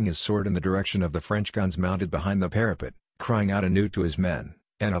 pointing his sword in the direction of the French guns mounted behind the parapet, crying out anew to his men,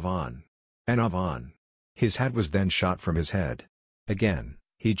 "En avant! En avant!" His hat was then shot from his head. Again,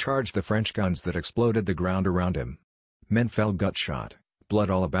 he charged the French guns that exploded the ground around him. Men fell gut-shot, blood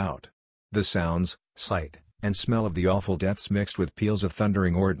all about. The sounds, sight, and smell of the awful deaths mixed with peals of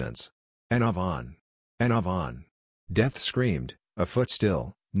thundering ordnance. "En avant! En avant!" Death screamed, afoot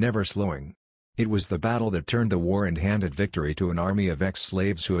still, never slowing. It was the battle that turned the war and handed victory to an army of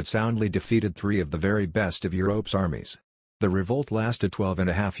ex-slaves who had soundly defeated three of the very best of Europe's armies. The revolt lasted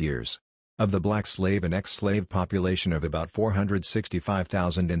 12.5 years. Of the black slave and ex-slave population of about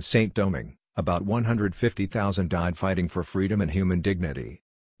 465,000 in Saint-Domingue, about 150,000 died fighting for freedom and human dignity.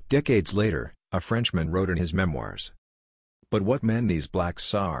 Decades later, a Frenchman wrote in his memoirs, "But what men these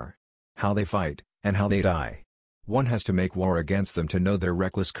blacks are! How they fight, and how they die! One has to make war against them to know their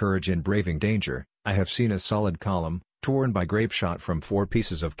reckless courage in braving danger. I have seen a solid column, torn by grape shot from 4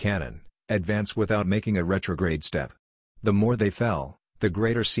 pieces of cannon, advance without making a retrograde step. The more they fell, the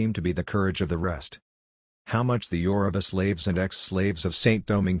greater seemed to be the courage of the rest." How much the Yoruba slaves and ex-slaves of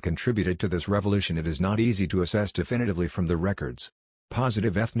Saint-Domingue contributed to this revolution it is not easy to assess definitively from the records.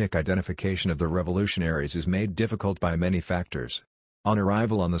 Positive ethnic identification of the revolutionaries is made difficult by many factors. On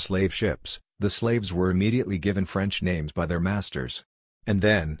arrival on the slave ships, the slaves were immediately given French names by their masters. And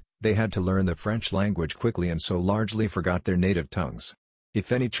then, they had to learn the French language quickly and so largely forgot their native tongues.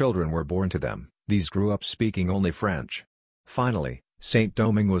 If any children were born to them, these grew up speaking only French. Finally,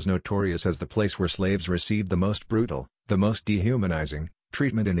 Saint-Domingue was notorious as the place where slaves received the most brutal, the most dehumanizing,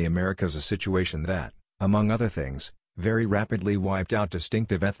 treatment in the Americas, a situation that, among other things, very rapidly wiped out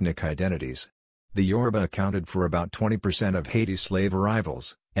distinctive ethnic identities. The Yoruba accounted for about 20% of Haiti's slave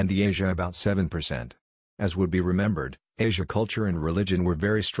arrivals, and the Asia about 7%. As would be remembered, Asia culture and religion were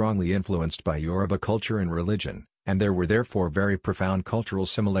very strongly influenced by Yoruba culture and religion, and there were therefore very profound cultural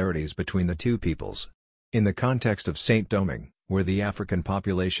similarities between the two peoples. In the context of Saint-Domingue, where the African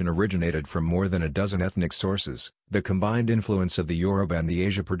population originated from more than a dozen ethnic sources, the combined influence of the Yoruba and the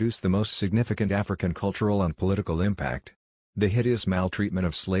Asia produced the most significant African cultural and political impact. The hideous maltreatment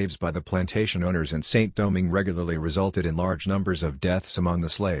of slaves by the plantation owners in Saint-Domingue regularly resulted in large numbers of deaths among the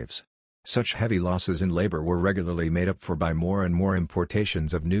slaves. Such heavy losses in labor were regularly made up for by more and more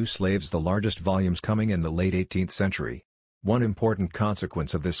importations of new slaves, the largest volumes coming in the late 18th century. One important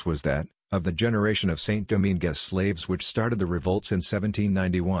consequence of this was that, of the generation of Saint-Dominguez slaves which started the revolts in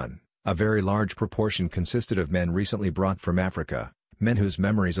 1791, a very large proportion consisted of men recently brought from Africa, men whose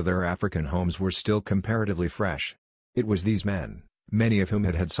memories of their African homes were still comparatively fresh. It was these men, many of whom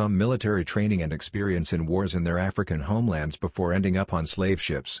had had some military training and experience in wars in their African homelands before ending up on slave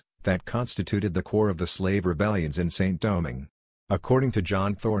ships, that constituted the core of the slave rebellions in Saint-Domingue. According to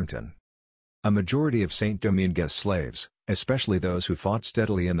John Thornton, a majority of Saint-Dominguez slaves, especially those who fought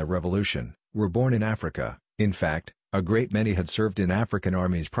steadily in the Revolution, were born in Africa. In fact, a great many had served in African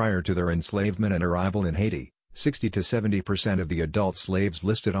armies prior to their enslavement and arrival in Haiti. 60 to 70% of the adult slaves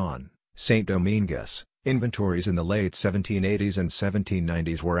listed on Saint-Dominguez inventories in the late 1780s and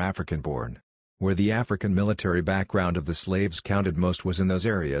 1790s were African-born. Where the African military background of the slaves counted most was in those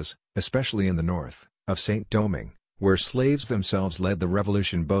areas, especially in the north, of Saint-Domingue, where slaves themselves led the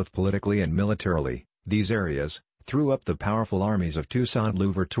revolution both politically and militarily. These areas threw up the powerful armies of Toussaint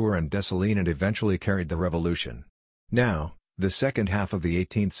Louverture and Dessalines and eventually carried the revolution. Now, the second half of the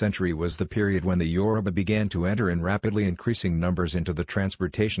 18th century was the period when the Yoruba began to enter in rapidly increasing numbers into the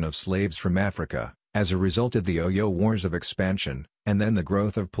transportation of slaves from Africa, as a result of the Oyo Wars of Expansion, and then the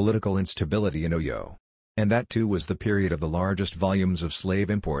growth of political instability in Oyo. And that too was the period of the largest volumes of slave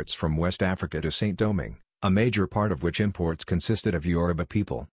imports from West Africa to Saint-Domingue, a major part of which imports consisted of Yoruba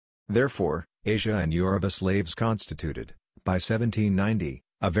people. Therefore, Asia and Yoruba slaves constituted, by 1790,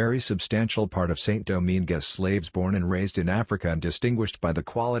 a very substantial part of Saint-Dominguez slaves born and raised in Africa and distinguished by the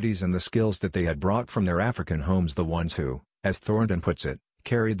qualities and the skills that they had brought from their African homes, the ones who, as Thornton puts it,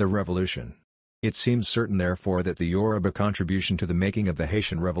 carried the revolution. It seems certain therefore that the Yoruba contribution to the making of the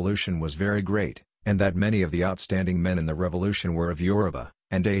Haitian Revolution was very great, and that many of the outstanding men in the revolution were of Yoruba,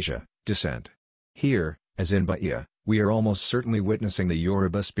 and Asia, descent. Here, as in Bahia, we are almost certainly witnessing the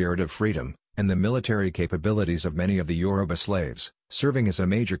Yoruba spirit of freedom, and the military capabilities of many of the Yoruba slaves, serving as a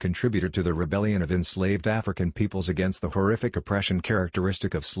major contributor to the rebellion of enslaved African peoples against the horrific oppression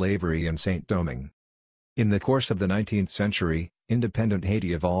characteristic of slavery in Saint-Domingue. In the course of the 19th century, independent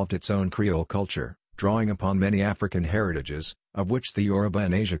Haiti evolved its own Creole culture, drawing upon many African heritages, of which the Yoruba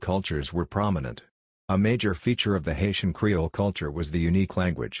and Asia cultures were prominent. A major feature of the Haitian Creole culture was the unique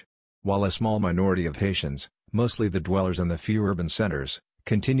language. While a small minority of Haitians, mostly the dwellers in the few urban centers,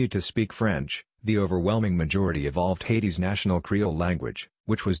 continued to speak French, the overwhelming majority evolved Haiti's national Creole language,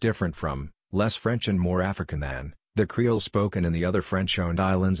 which was different from, less French and more African than, the Creole spoken in the other French-owned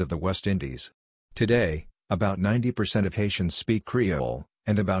islands of the West Indies. Today, about 90% of Haitians speak Creole,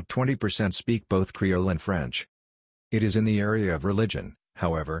 and about 20% speak both Creole and French. It is in the area of religion,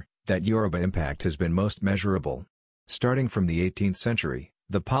 however, that Yoruba impact has been most measurable. Starting from the 18th century,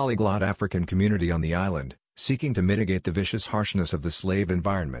 the polyglot African community on the island, seeking to mitigate the vicious harshness of the slave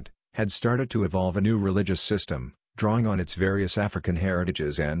environment, had started to evolve a new religious system, drawing on its various African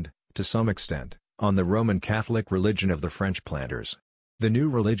heritages and, to some extent, on the Roman Catholic religion of the French planters. The new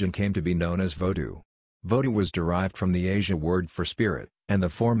religion came to be known as Vodou. Vodou was derived from the Asia word for spirit, and the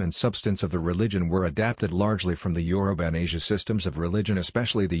form and substance of the religion were adapted largely from the Yoruba and Asia systems of religion,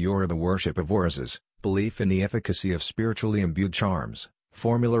 especially the Yoruba worship of orisas, belief in the efficacy of spiritually imbued charms,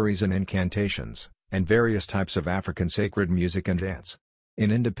 formularies and incantations, and various types of African sacred music and dance.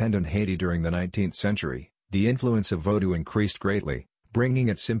 In independent Haiti during the 19th century, the influence of Vodou increased greatly, bringing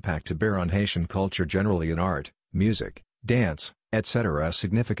its impact to bear on Haitian culture generally in art, music, dance, etc. A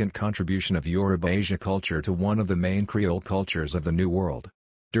significant contribution of Yoruba Asia culture to one of the main Creole cultures of the New World.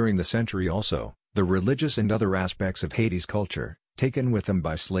 During the century also, the religious and other aspects of Haiti's culture, taken with them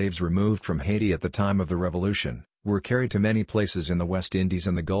by slaves removed from Haiti at the time of the Revolution, were carried to many places in the West Indies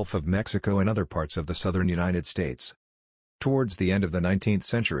and the Gulf of Mexico and other parts of the southern United States. Towards the end of the 19th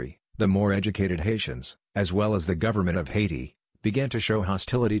century, the more educated Haitians, as well as the government of Haiti, began to show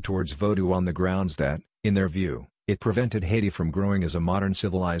hostility towards Vodou on the grounds that, in their view, it prevented Haiti from growing as a modern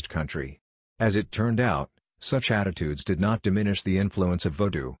civilized country. As it turned out, such attitudes did not diminish the influence of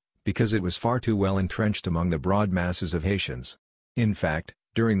Vodou, because it was far too well entrenched among the broad masses of Haitians. In fact,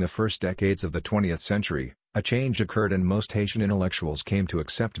 during the first decades of the 20th century, a change occurred and most Haitian intellectuals came to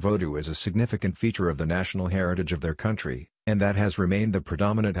accept Vodou as a significant feature of the national heritage of their country, and that has remained the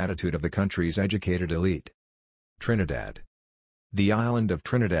predominant attitude of the country's educated elite. Trinidad. The island of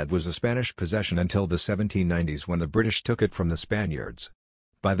Trinidad was a Spanish possession until the 1790s when the British took it from the Spaniards.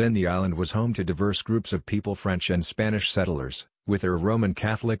 By then the island was home to diverse groups of people, French and Spanish settlers, with their Roman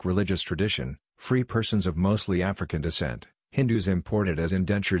Catholic religious tradition, free persons of mostly African descent, Hindus imported as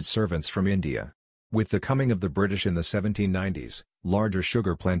indentured servants from India. With the coming of the British in the 1790s, larger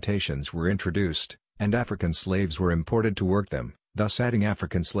sugar plantations were introduced, and African slaves were imported to work them, thus adding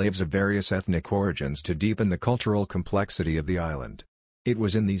African slaves of various ethnic origins to deepen the cultural complexity of the island. It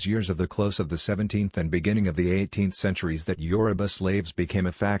was in these years of the close of the 17th and beginning of the 18th centuries that Yoruba slaves became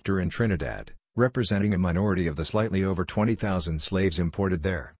a factor in Trinidad, representing a minority of the slightly over 20,000 slaves imported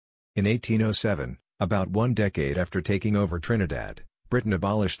there. In 1807, about 1 decade after taking over Trinidad, Britain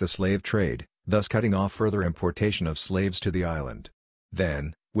abolished the slave trade, thus cutting off further importation of slaves to the island.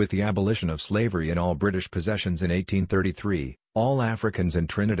 Then, with the abolition of slavery in all British possessions in 1833, all Africans in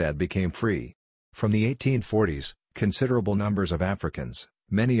Trinidad became free. From the 1840s, considerable numbers of Africans,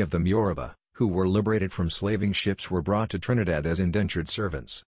 many of them Yoruba, who were liberated from slaving ships were brought to Trinidad as indentured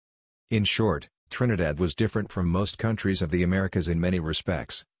servants. In short, Trinidad was different from most countries of the Americas in many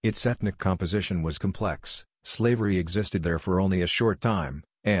respects. Its ethnic composition was complex, slavery existed there for only a short time,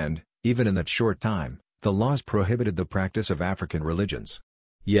 and, even in that short time, the laws prohibited the practice of African religions.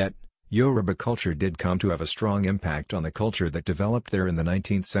 Yet, Yoruba culture did come to have a strong impact on the culture that developed there in the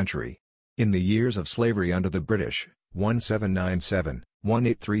 19th century. In the years of slavery under the British,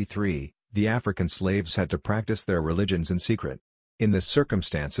 1797-1833, the African slaves had to practice their religions in secret. In the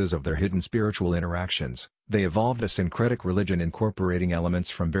circumstances of their hidden spiritual interactions, they evolved a syncretic religion incorporating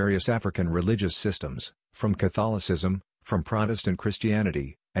elements from various African religious systems, from Catholicism, from Protestant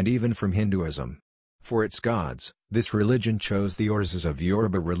Christianity, and even from Hinduism. For its gods, this religion chose the Orisas of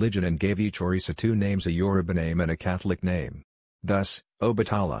Yoruba religion and gave each Orisa 2 names, a Yoruba name and a Catholic name. Thus,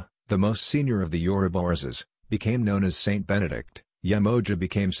 Obatala, the most senior of the Yoruba Orisas, became known as Saint Benedict, Yemoja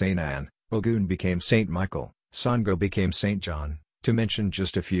became Saint Anne, Ogun became Saint Michael, Sango became Saint John, to mention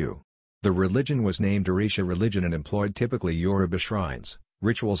just a few. The religion was named Orisha religion and employed typically Yoruba shrines,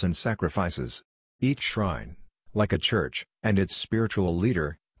 rituals and sacrifices. Each shrine, like a church, and its spiritual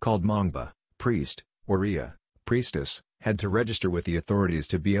leader, called Mongba, priest, or Iya, priestess, had to register with the authorities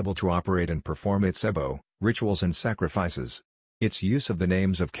to be able to operate and perform its ebo, rituals and sacrifices. Its use of the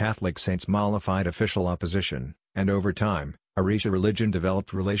names of Catholic saints mollified official opposition, and over time, Orisha religion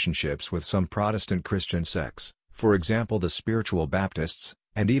developed relationships with some Protestant Christian sects, for example the Spiritual Baptists,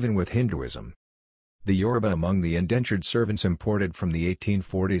 and even with Hinduism. The Yoruba among the indentured servants imported from the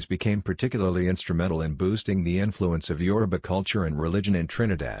 1840s became particularly instrumental in boosting the influence of Yoruba culture and religion in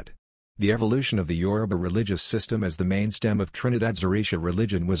Trinidad. The evolution of the Yoruba religious system as the main stem of Trinidad's Orisha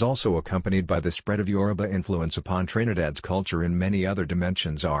religion was also accompanied by the spread of Yoruba influence upon Trinidad's culture in many other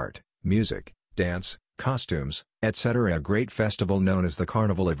dimensions: art, music, dance, costumes, etc. A great festival known as the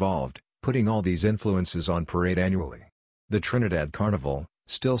Carnival evolved, putting all these influences on parade annually. The Trinidad Carnival,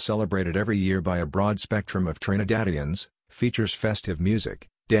 still celebrated every year by a broad spectrum of Trinidadians, features festive music,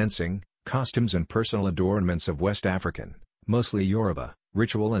 dancing, costumes and personal adornments of West African, mostly Yoruba,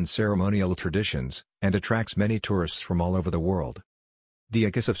 ritual and ceremonial traditions, and attracts many tourists from all over the world. The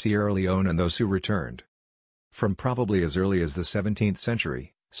Icus of Sierra Leone and those who returned. From probably as early as the 17th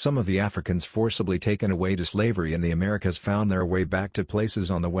century, some of the Africans forcibly taken away to slavery in the Americas found their way back to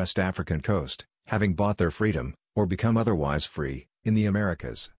places on the West African coast, having bought their freedom, or become otherwise free, in the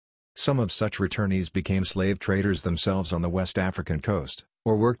Americas. Some of such returnees became slave traders themselves on the West African coast,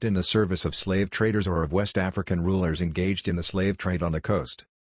 or worked in the service of slave traders or of West African rulers engaged in the slave trade on the coast.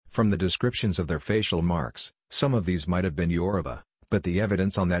 From the descriptions of their facial marks, some of these might have been Yoruba, but the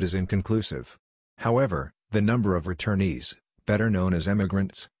evidence on that is inconclusive. However, the number of returnees, better known as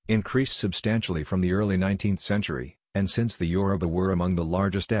emigrants, increased substantially from the early 19th century, and since the Yoruba were among the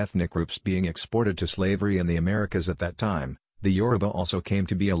largest ethnic groups being exported to slavery in the Americas at that time, the Yoruba also came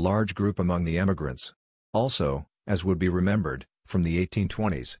to be a large group among the emigrants. Also, as would be remembered, from the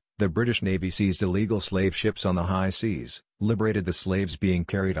 1820s, the British Navy seized illegal slave ships on the high seas, liberated the slaves being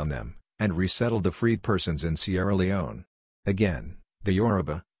carried on them, and resettled the freed persons in Sierra Leone. Again, the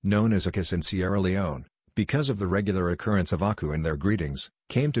Yoruba, known as Icus in Sierra Leone, because of the regular occurrence of Aku in their greetings,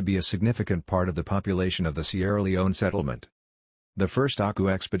 came to be a significant part of the population of the Sierra Leone settlement. The first Aku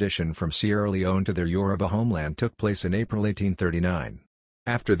expedition from Sierra Leone to their Yoruba homeland took place in April 1839.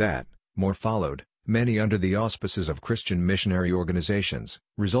 After that, more followed, many under the auspices of Christian missionary organizations,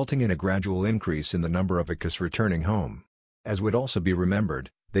 resulting in a gradual increase in the number of Icus returning home. As would also be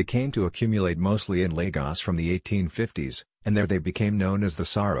remembered, they came to accumulate mostly in Lagos from the 1850s, and there they became known as the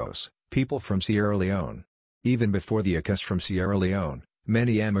Saros, people from Sierra Leone. Even before the Icus from Sierra Leone,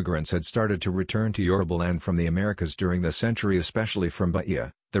 Many emigrants had started to return to Yoruba land from the Americas during the century, especially from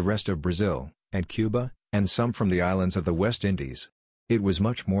Bahia, the rest of Brazil, and Cuba, and some from the islands of the West Indies. It was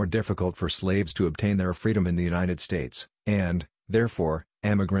much more difficult for slaves to obtain their freedom in the United States, and, therefore,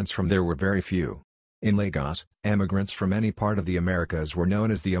 emigrants from there were very few. In Lagos, emigrants from any part of the Americas were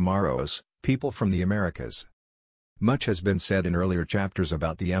known as the Amaros, people from the Americas. Much has been said in earlier chapters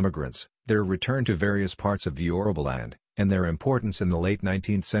about the emigrants, their return to various parts of Yorubaland, and their importance in the late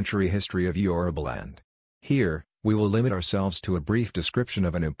 19th century history of Yorubaland. Here, we will limit ourselves to a brief description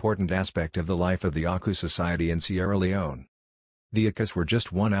of an important aspect of the life of the Aku society in Sierra Leone. The Akas were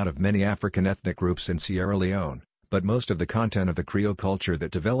just one out of many African ethnic groups in Sierra Leone, but most of the content of the Creole culture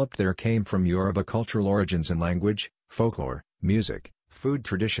that developed there came from Yoruba cultural origins in language, folklore, music, food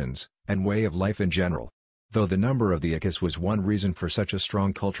traditions, and way of life in general. Though the number of the Akas was one reason for such a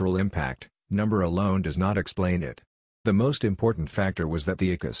strong cultural impact, number alone does not explain it. The most important factor was that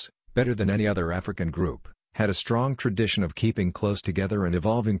the Akas, better than any other African group, had a strong tradition of keeping close together and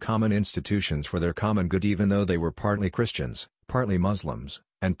evolving common institutions for their common good, even though they were partly Christians, partly Muslims,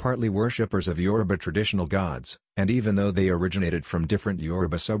 and partly worshippers of Yoruba traditional gods, and even though they originated from different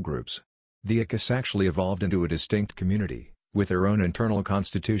Yoruba subgroups. The Akas actually evolved into a distinct community, with their own internal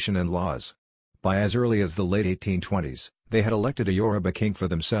constitution and laws. By as early as the late 1820s, they had elected a Yoruba king for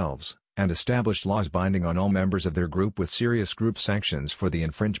themselves, and established laws binding on all members of their group with serious group sanctions for the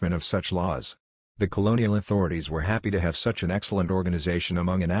infringement of such laws. The colonial authorities were happy to have such an excellent organization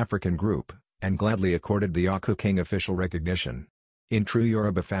among an African group, and gladly accorded the Aku king official recognition. In true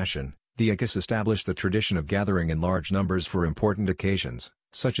Yoruba fashion, the Akas established the tradition of gathering in large numbers for important occasions,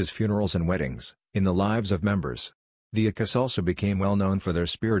 such as funerals and weddings, in the lives of members. The Akas also became well known for their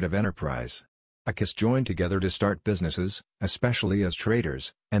spirit of enterprise. Akas joined together to start businesses, especially as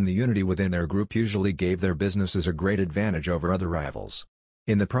traders, and the unity within their group usually gave their businesses a great advantage over other rivals.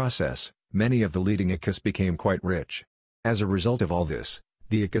 In the process, many of the leading Akas became quite rich. As a result of all this,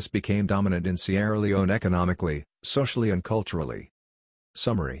 the Akas became dominant in Sierra Leone economically, socially and culturally.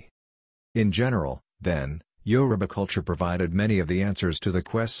 Summary. In general, then, Yoruba culture provided many of the answers to the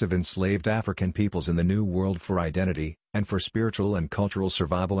quests of enslaved African peoples in the New World for identity, and for spiritual and cultural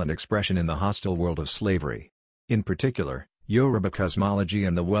survival and expression in the hostile world of slavery. In particular, Yoruba cosmology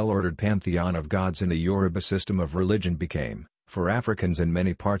and the well-ordered pantheon of gods in the Yoruba system of religion became, for Africans in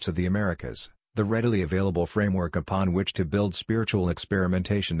many parts of the Americas, the readily available framework upon which to build spiritual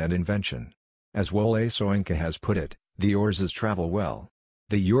experimentation and invention. As Wole Soyinka has put it, the Orzes travel well.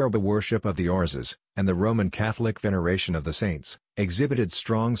 The Yoruba worship of the Orzes, and the Roman Catholic veneration of the saints, exhibited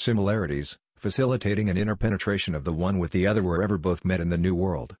strong similarities, facilitating an interpenetration of the one with the other wherever both met in the New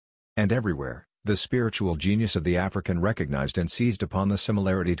World. And everywhere, the spiritual genius of the African recognized and seized upon the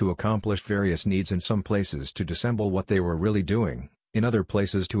similarity to accomplish various needs, in some places to dissemble what they were really doing, in other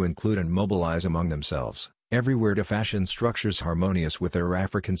places to include and mobilize among themselves, everywhere to fashion structures harmonious with their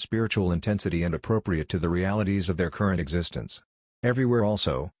African spiritual intensity and appropriate to the realities of their current existence. Everywhere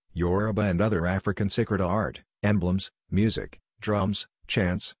also, Yoruba and other African sacred art, emblems, music, drums,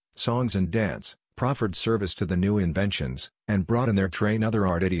 chants, songs and dance, proffered service to the new inventions, and brought in their train other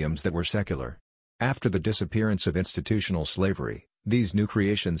art idioms that were secular. After the disappearance of institutional slavery, these new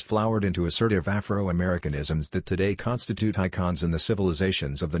creations flowered into assertive Afro-Americanisms that today constitute icons in the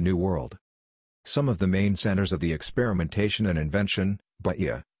civilizations of the New World. Some of the main centers of the experimentation and invention,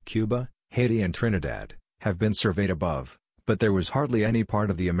 Bahia, Cuba, Haiti and Trinidad, have been surveyed above, but there was hardly any part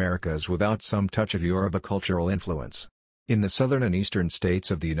of the Americas without some touch of Yoruba cultural influence. In the southern and eastern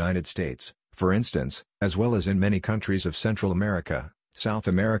states of the United States, for instance, as well as in many countries of Central America, South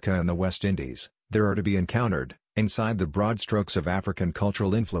America and the West Indies, there are to be encountered, inside the broad strokes of African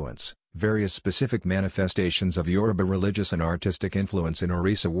cultural influence, various specific manifestations of Yoruba religious and artistic influence in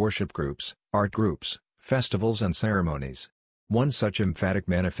Orisa worship groups, art groups, festivals and ceremonies. One such emphatic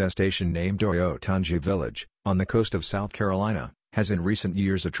manifestation, named Oyotunji Village, on the coast of South Carolina, has in recent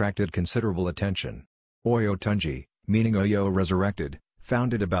years attracted considerable attention. Oyotunji, meaning Oyo resurrected,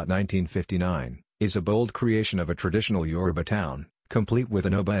 founded about 1959, is a bold creation of a traditional Yoruba town, complete with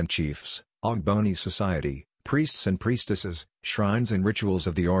an Oba and chiefs, Ogboni society, priests and priestesses, shrines and rituals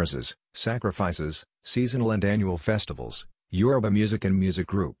of the Orzes, sacrifices, seasonal and annual festivals, Yoruba music and music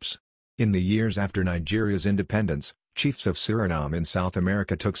groups. In the years after Nigeria's independence, chiefs of Suriname in South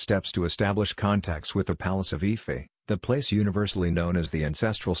America took steps to establish contacts with the Palace of Ife, the place universally known as the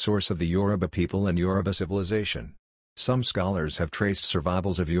ancestral source of the Yoruba people and Yoruba civilization. Some scholars have traced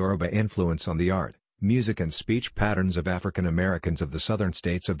survivals of Yoruba influence on the art, music and speech patterns of African Americans of the southern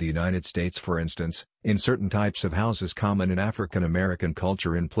states of the United States, for instance, in certain types of houses common in African American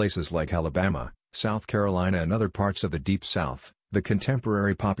culture in places like Alabama, South Carolina and other parts of the Deep South. The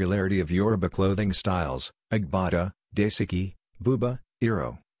contemporary popularity of Yoruba clothing styles, Agbada, Desiki, Buba,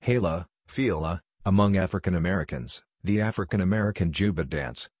 Iro, Hala, Fila, among African Americans, the African American Juba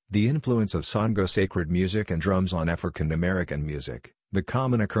dance, the influence of Sango sacred music and drums on African American music, the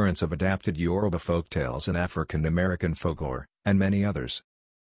common occurrence of adapted Yoruba folktales and African American folklore, and many others.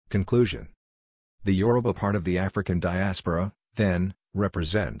 Conclusion. The Yoruba part of the African diaspora, then,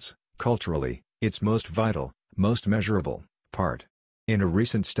 represents, culturally, its most vital, most measurable, part. In a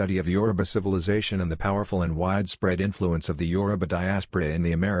recent study of Yoruba civilization and the powerful and widespread influence of the Yoruba diaspora in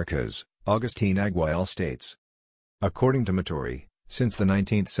the Americas, Augustine Aguayal states. According to Matori, since the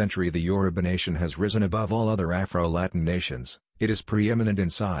 19th century the Yoruba nation has risen above all other Afro-Latin nations. It is preeminent in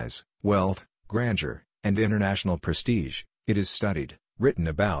size, wealth, grandeur, and international prestige. It is studied, written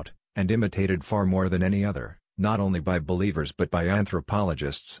about, and imitated far more than any other, not only by believers but by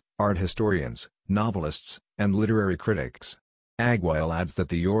anthropologists, art historians, novelists, and literary critics. Aguayal adds that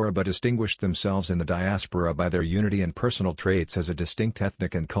the Yoruba distinguished themselves in the diaspora by their unity and personal traits as a distinct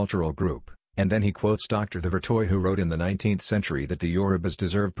ethnic and cultural group, and then he quotes Dr. de Vertoy, who wrote in the 19th century that the Yorubas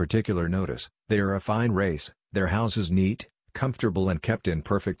deserve particular notice. They are a fine race, their houses neat, comfortable and kept in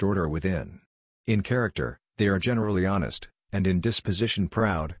perfect order within. In character, they are generally honest, and in disposition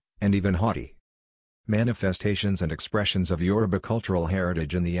proud, and even haughty. Manifestations and expressions of Yoruba cultural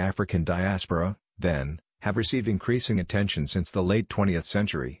heritage in the African diaspora, then, have received increasing attention since the late 20th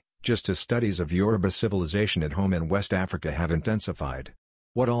century, just as studies of Yoruba civilization at home in West Africa have intensified.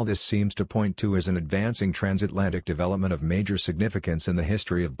 What all this seems to point to is an advancing transatlantic development of major significance in the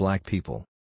history of black people.